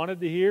people wanted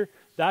to hear,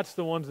 that's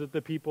the ones that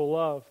the people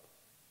loved. It's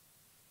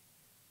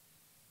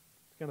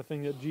the kind of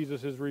thing that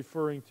Jesus is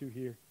referring to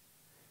here.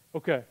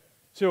 Okay,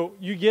 so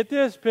you get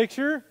this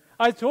picture?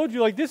 I told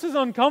you, this is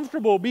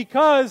uncomfortable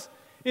because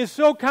it's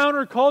so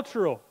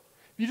countercultural.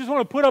 If you just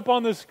want to put up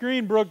on the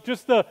screen, Brooke,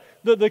 just the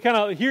kind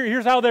of,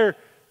 here's how they're,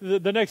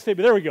 the next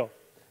statement. There we go.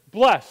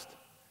 Blessed.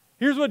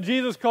 Here's what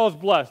Jesus calls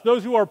blessed.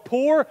 Those who are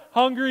poor,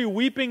 hungry,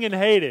 weeping, and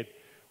hated.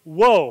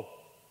 Woe.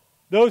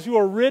 Those who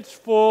are rich,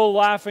 full,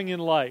 laughing,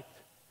 and liked.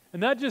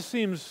 And that just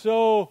seems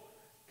so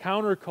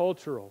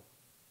countercultural.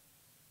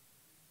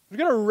 We've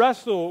got to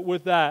wrestle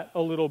with that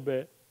a little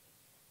bit.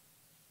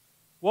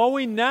 While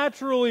we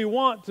naturally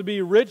want to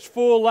be rich,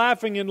 full,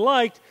 laughing, and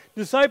liked,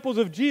 disciples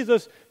of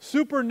Jesus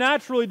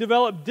supernaturally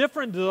develop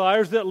different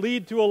desires that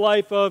lead to a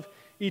life of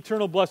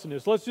eternal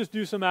blessedness. Let's just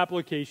do some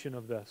application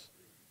of this.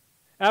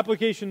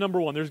 Application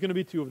number one, there's going to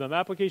be two of them.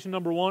 Application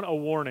number one, a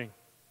warning.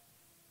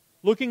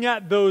 Looking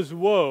at those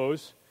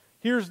woes,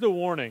 here's the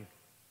warning.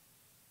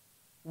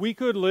 We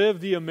could live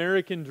the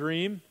American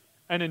dream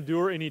and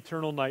endure an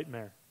eternal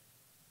nightmare.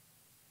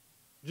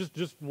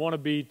 Just want to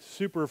be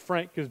super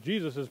frank because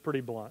Jesus is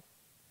pretty blunt.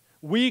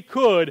 We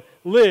could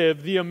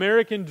live the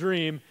American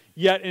dream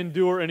yet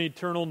endure an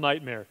eternal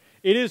nightmare.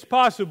 It is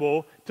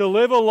possible to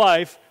live a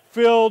life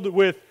filled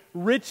with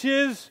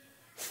riches,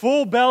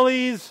 full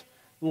bellies,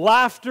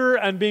 laughter,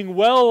 and being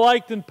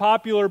well-liked and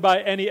popular by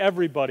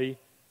everybody,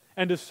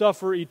 and to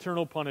suffer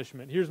eternal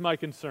punishment. Here's my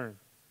concern.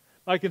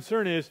 My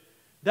concern is,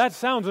 that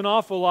sounds an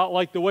awful lot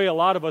like the way a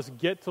lot of us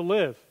get to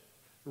live.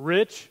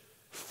 Rich,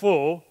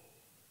 full,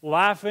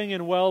 laughing,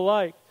 and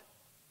well-liked.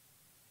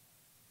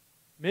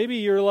 Maybe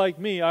you're like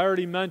me. I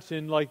already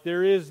mentioned, like,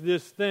 there is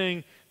this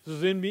thing, this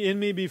was in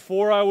me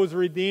before I was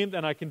redeemed,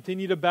 and I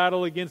continue to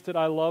battle against it.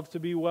 I love to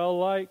be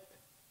well-liked.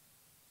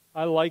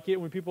 I like it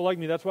when people like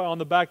me. That's why on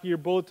the back of your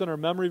bulletin, our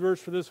memory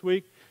verse for this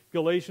week,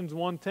 Galatians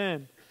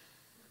 1:10.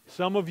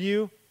 Some of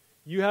you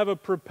have a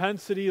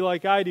propensity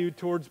like I do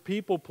towards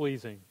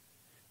people-pleasing.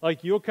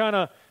 Like, you'll kind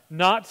of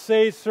not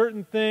say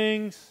certain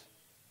things,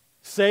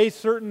 say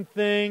certain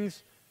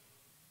things,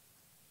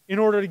 in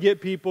order to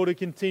get people to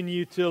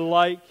continue to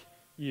like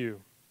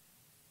you.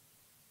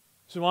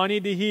 So I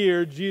need to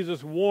hear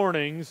Jesus'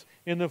 warnings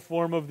in the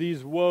form of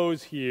these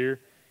woes here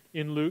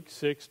in Luke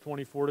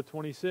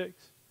 6:24-26.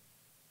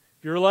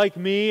 If you're like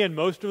me and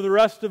most of the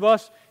rest of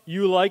us,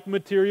 you like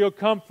material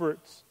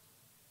comforts.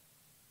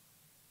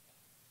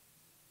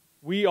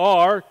 We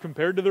are,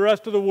 compared to the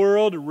rest of the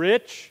world,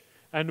 rich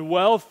and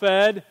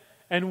well-fed,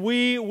 and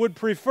we would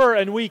prefer,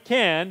 and we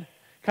can,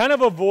 kind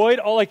of avoid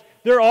all, like,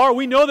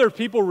 we know there are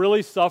people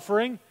really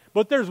suffering,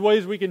 but there's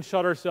ways we can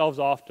shut ourselves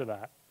off to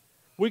that.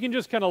 We can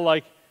just kind of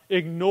like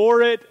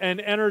ignore it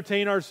and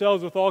entertain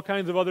ourselves with all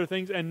kinds of other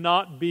things and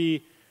not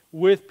be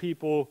with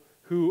people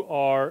who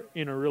are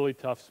in a really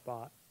tough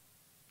spot.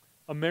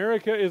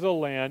 America is a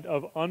land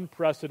of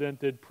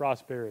unprecedented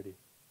prosperity.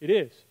 It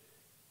is.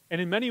 And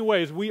in many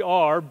ways, we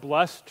are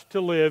blessed to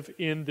live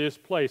in this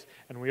place.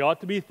 And we ought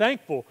to be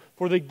thankful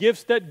for the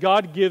gifts that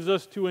God gives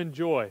us to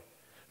enjoy.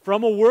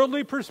 From a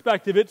worldly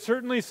perspective, it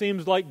certainly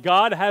seems like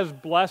God has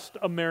blessed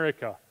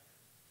America.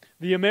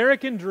 The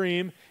American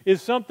dream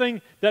is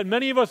something that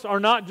many of us are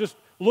not just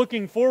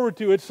looking forward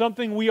to. It's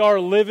something we are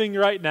living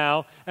right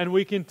now, and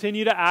we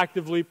continue to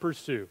actively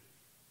pursue.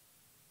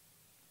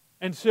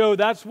 And so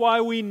that's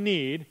why we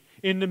need,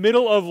 in the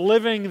middle of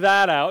living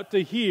that out,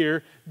 to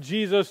hear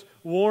Jesus'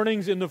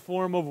 warnings in the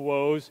form of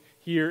woes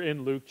here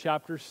in Luke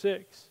chapter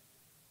 6.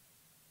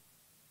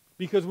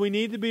 Because we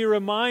need to be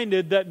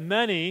reminded that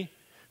many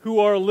who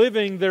are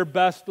living their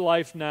best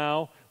life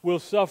now will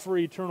suffer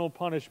eternal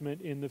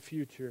punishment in the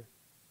future.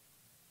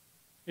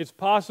 It's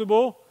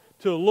possible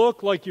to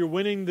look like you're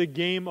winning the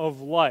game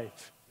of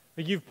life.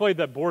 Like, you've played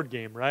that board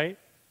game, right?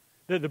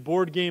 The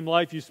board game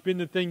life, you spin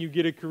the thing, you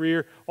get a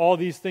career, all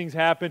these things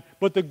happen.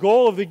 But the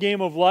goal of the game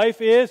of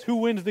life is, who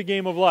wins the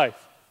game of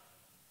life?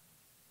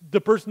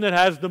 The person that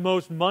has the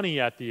most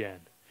money at the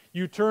end.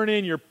 You turn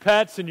in your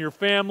pets and your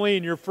family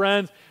and your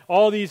friends,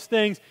 all these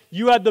things.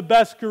 You had the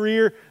best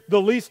career,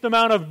 the least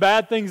amount of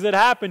bad things that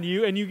happen to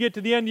you, and you get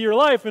to the end of your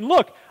life, and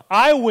look,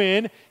 I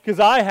win because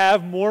I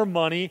have more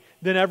money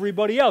than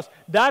everybody else.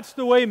 That's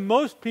the way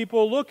most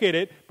people look at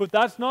it, but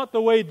that's not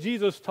the way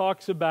Jesus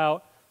talks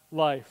about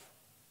life.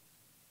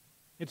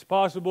 It's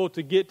possible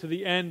to get to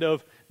the end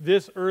of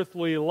this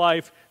earthly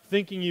life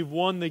thinking you've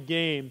won the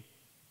game,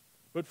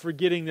 but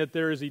forgetting that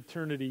there is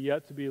eternity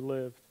yet to be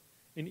lived,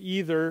 in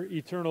either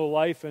eternal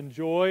life and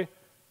joy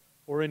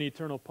or in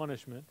eternal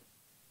punishment.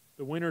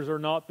 The winners are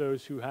not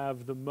those who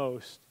have the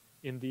most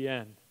in the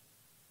end.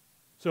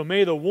 So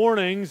may the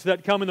warnings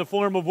that come in the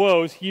form of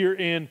woes here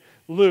in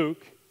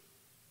Luke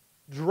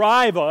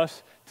drive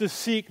us to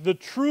seek the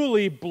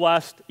truly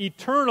blessed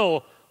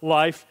eternal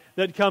life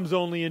that comes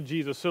only in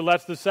Jesus. So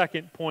that's the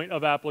second point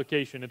of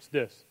application. It's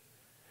this.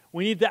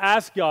 We need to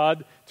ask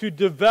God to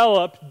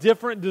develop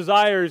different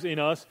desires in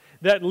us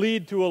that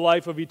lead to a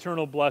life of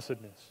eternal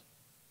blessedness.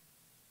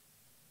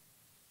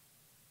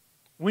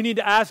 We need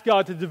to ask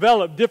God to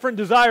develop different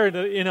desires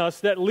in us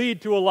that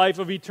lead to a life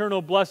of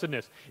eternal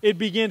blessedness. It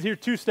begins here,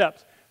 2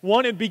 steps.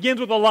 One, it begins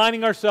with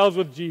aligning ourselves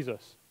with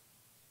Jesus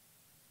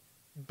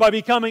by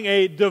becoming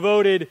a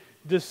devoted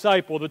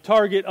disciple, the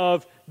target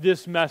of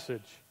this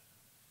message.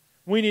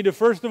 We need to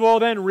first of all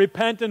then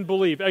repent and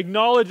believe,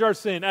 acknowledge our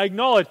sin,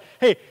 acknowledge,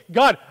 hey,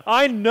 God,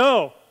 I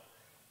know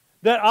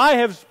that I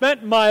have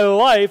spent my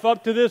life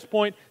up to this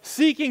point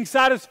seeking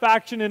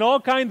satisfaction in all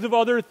kinds of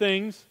other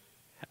things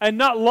and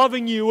not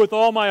loving you with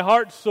all my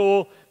heart,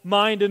 soul,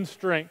 mind, and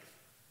strength.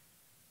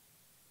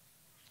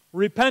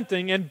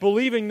 repenting and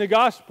believing the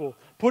gospel,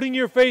 putting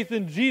your faith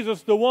in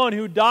Jesus, the one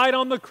who died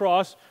on the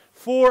cross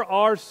for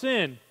our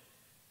sin.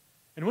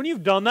 And when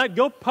you've done that,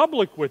 go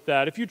public with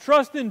that. If you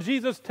trust in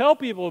Jesus, tell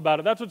people about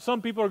it. That's what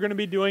some people are going to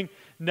be doing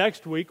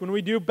next week when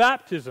we do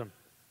baptism.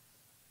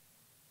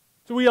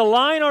 So we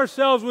align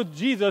ourselves with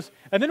Jesus,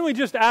 and then we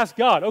just ask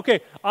God,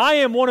 okay, I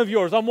am one of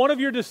yours. I'm one of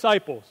your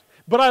disciples.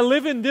 But I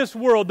live in this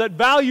world that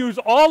values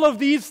all of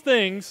these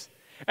things,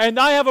 and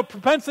I have a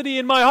propensity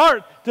in my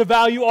heart to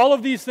value all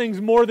of these things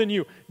more than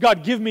you.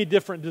 God, give me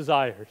different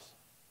desires.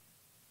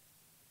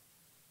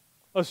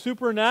 A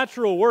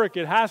supernatural work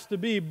it has to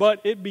be,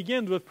 but it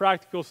begins with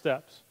practical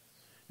steps.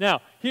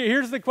 Now,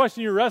 here's the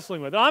question you're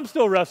wrestling with. I'm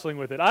still wrestling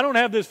with it. I don't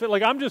have this,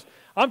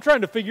 I'm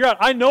trying to figure out.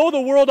 I know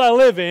the world I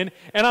live in,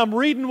 and I'm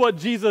reading what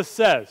Jesus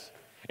says.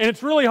 And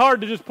it's really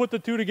hard to just put the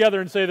two together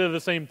and say they're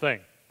the same thing.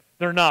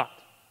 They're not.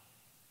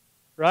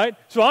 Right?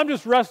 So I'm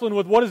just wrestling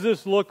with, what does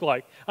this look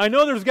like? I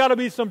know there's got to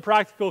be some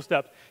practical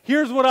steps.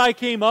 Here's what I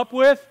came up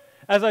with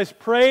as I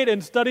prayed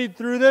and studied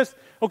through this.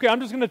 Okay, I'm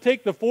just going to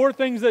take the 4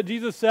 things that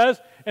Jesus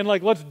says and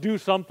let's do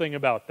something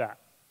about that.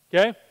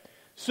 Okay?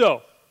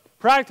 So,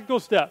 practical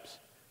steps.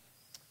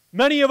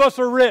 Many of us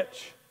are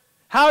rich.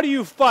 How do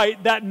you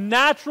fight that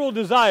natural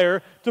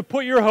desire to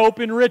put your hope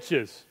in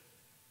riches?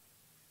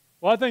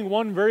 Well, I think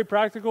one very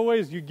practical way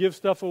is you give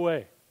stuff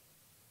away.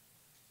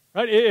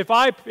 Right? If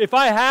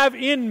I have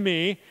in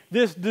me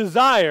this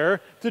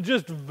desire to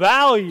just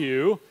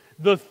value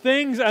the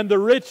things and the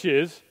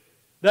riches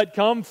that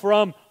come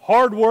from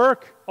hard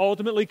work,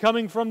 ultimately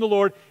coming from the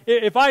Lord,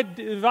 if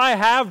I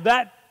have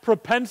that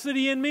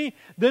propensity in me,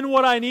 then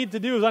what I need to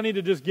do is I need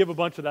to just give a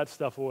bunch of that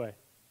stuff away.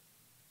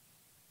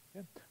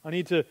 Okay? I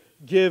need to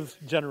give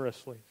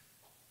generously.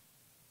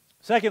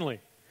 Secondly,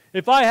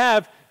 if I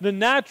have the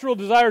natural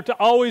desire to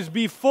always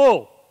be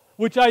full,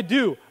 which I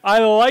do, I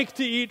like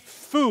to eat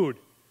food.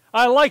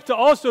 I like to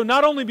also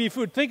not only be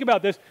food, think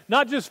about this,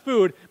 not just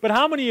food, but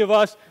how many of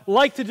us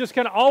like to just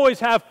kind of always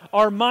have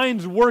our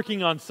minds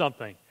working on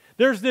something?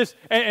 There's this,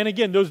 and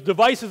again, those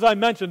devices I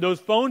mentioned, those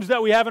phones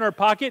that we have in our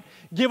pocket,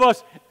 give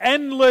us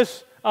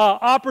endless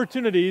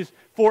opportunities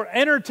for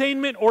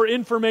entertainment or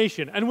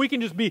information. And we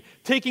can just be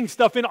taking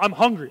stuff in. I'm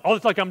hungry. I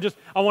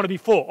want to be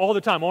full all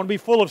the time. I want to be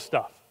full of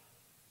stuff.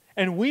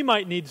 And we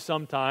might need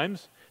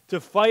sometimes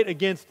to fight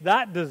against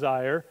that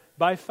desire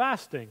by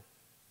fasting.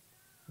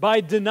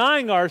 By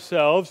denying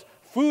ourselves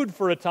food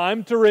for a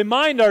time to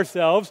remind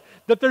ourselves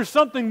that there's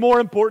something more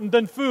important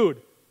than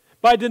food.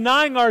 By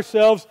denying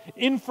ourselves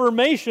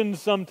information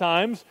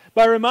sometimes,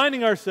 by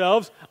reminding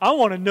ourselves, I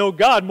want to know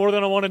God more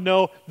than I want to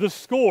know the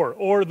score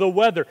or the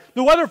weather.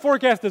 The weather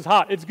forecast is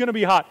hot. It's going to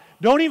be hot.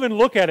 Don't even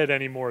look at it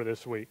anymore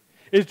this week.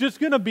 It's just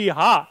going to be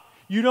hot.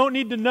 You don't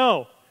need to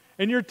know.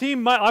 And your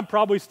team I'm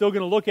probably still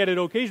going to look at it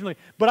occasionally,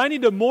 but I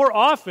need to more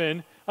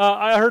often.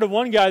 I heard of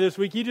one guy this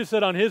week, he just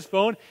said on his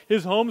phone,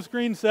 his home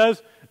screen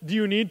says, do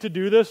you need to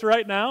do this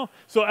right now?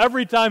 So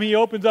every time he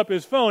opens up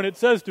his phone, it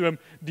says to him,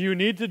 do you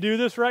need to do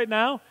this right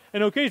now?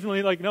 And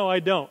occasionally, no, I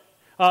don't.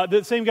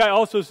 The same guy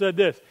also said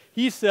this.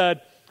 He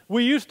said,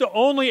 we used to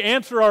only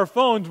answer our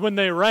phones when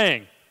they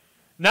rang.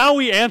 Now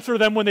we answer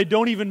them when they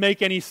don't even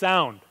make any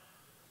sound.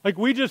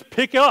 We just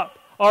pick up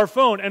our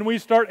phone and we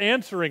start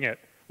answering it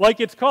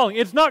like it's calling.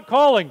 It's not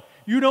calling.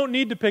 You don't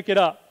need to pick it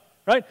up.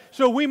 Right?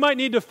 So we might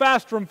need to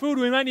fast from food.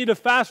 We might need to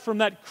fast from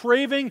that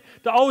craving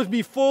to always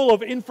be full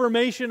of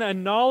information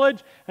and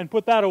knowledge and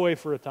put that away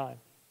for a time.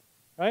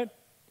 Right?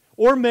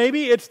 Or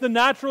maybe it's the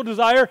natural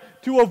desire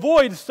to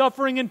avoid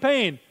suffering and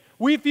pain.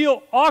 We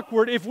feel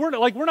awkward if we're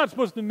not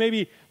supposed to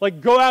maybe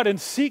go out and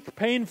seek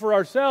pain for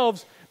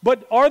ourselves,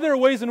 but are there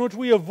ways in which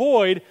we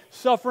avoid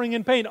suffering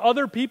and pain?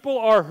 Other people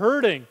are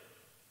hurting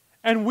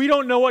and we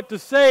don't know what to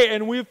say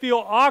and we feel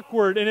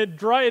awkward and it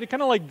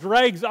kind of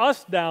drags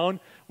us down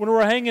when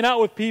we're hanging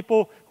out with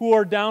people who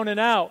are down and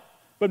out.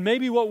 But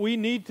maybe what we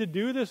need to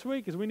do this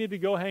week is we need to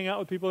go hang out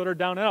with people that are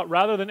down and out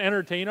rather than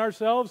entertain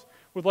ourselves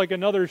with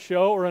another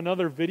show or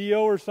another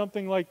video or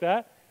something like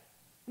that.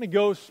 I'm going to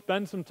go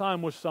spend some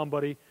time with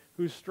somebody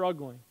who's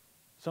struggling,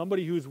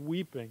 somebody who's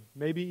weeping,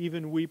 maybe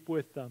even weep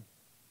with them.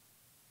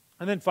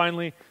 And then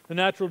finally, the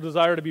natural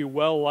desire to be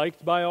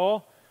well-liked by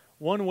all.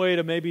 One way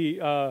to maybe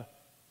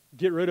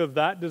get rid of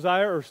that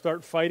desire or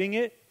start fighting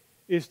it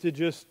is to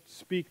just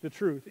speak the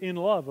truth, in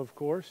love, of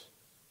course,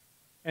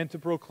 and to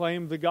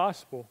proclaim the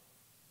gospel.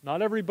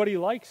 Not everybody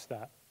likes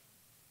that.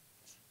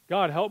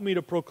 God, help me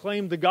to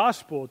proclaim the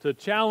gospel, to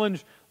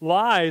challenge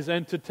lies,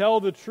 and to tell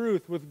the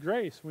truth with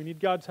grace. We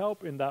need God's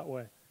help in that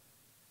way.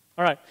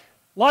 All right,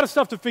 a lot of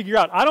stuff to figure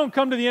out. I don't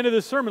come to the end of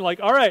this sermon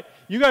all right,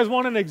 you guys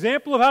want an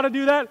example of how to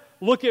do that?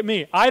 Look at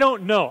me. I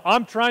don't know.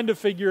 I'm trying to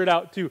figure it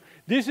out too.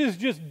 This is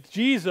just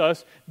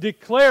Jesus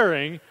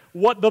declaring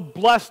what the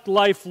blessed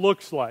life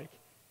looks like.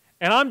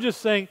 And I'm just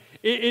saying,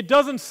 it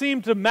doesn't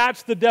seem to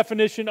match the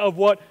definition of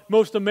what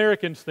most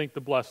Americans think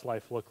the blessed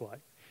life look like.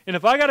 And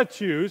if I got to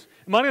choose,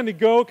 am I going to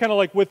go kind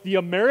of with the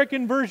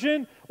American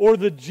version or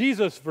the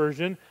Jesus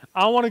version?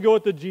 I want to go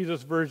with the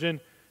Jesus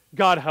version.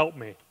 God help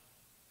me.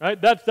 Right?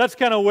 That's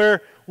kind of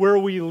where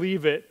we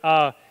leave it.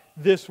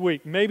 this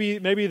week.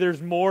 Maybe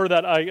there's more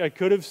that I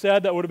could have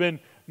said that would have been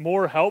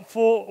more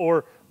helpful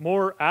or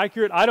more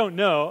accurate. I don't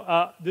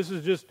know. This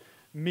is just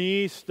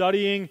me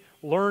studying,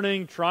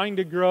 learning, trying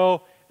to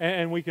grow,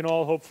 and we can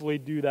all hopefully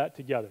do that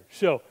together.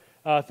 So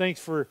thanks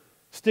for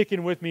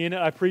sticking with me in it.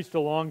 I preached a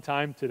long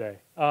time today.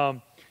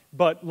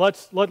 But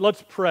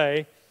let's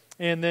pray,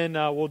 and then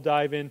we'll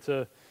dive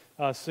into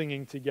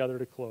singing together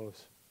to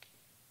close.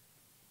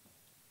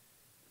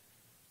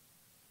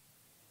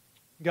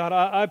 God,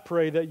 I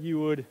pray that you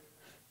would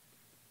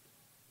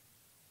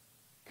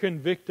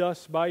convict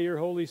us by your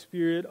Holy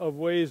Spirit of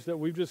ways that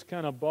we've just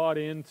kind of bought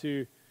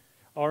into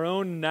our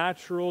own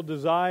natural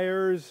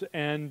desires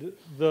and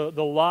the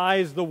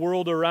lies the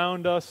world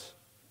around us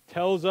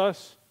tells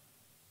us.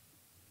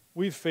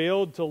 We've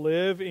failed to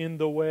live in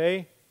the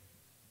way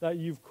that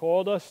you've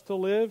called us to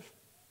live.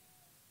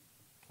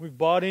 We've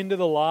bought into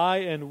the lie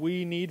and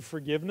we need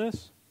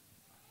forgiveness.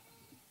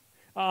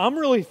 I'm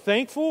really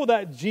thankful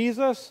that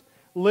Jesus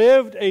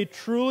lived a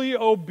truly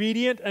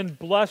obedient and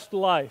blessed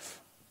life,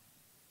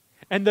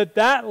 and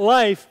that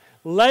life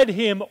led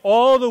him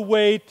all the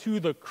way to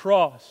the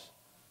cross,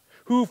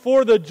 who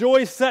for the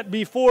joy set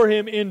before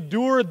him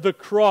endured the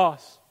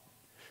cross,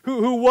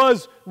 who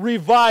was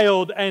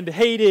reviled and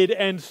hated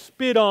and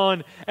spit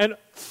on and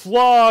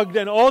flogged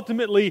and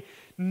ultimately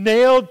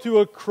nailed to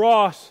a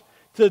cross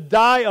to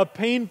die a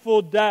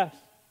painful death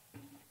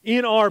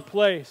in our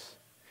place.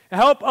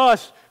 Help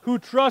us who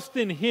trust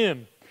in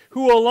him,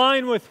 who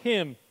align with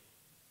him,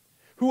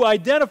 who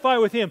identify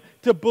with him,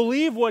 to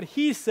believe what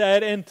he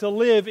said and to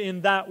live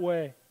in that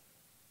way.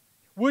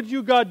 Would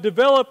you, God,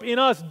 develop in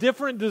us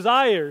different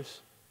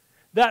desires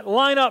that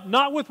line up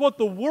not with what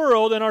the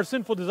world and our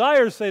sinful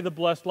desires say the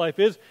blessed life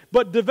is,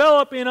 but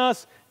develop in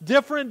us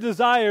different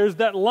desires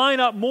that line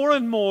up more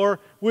and more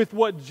with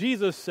what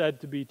Jesus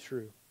said to be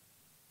true.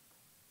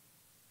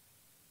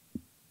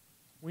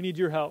 We need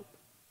your help.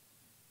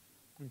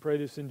 We pray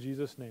this in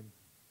Jesus' name.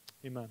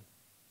 Amen.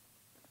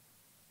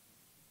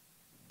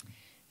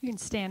 You can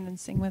stand and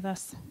sing with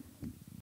us.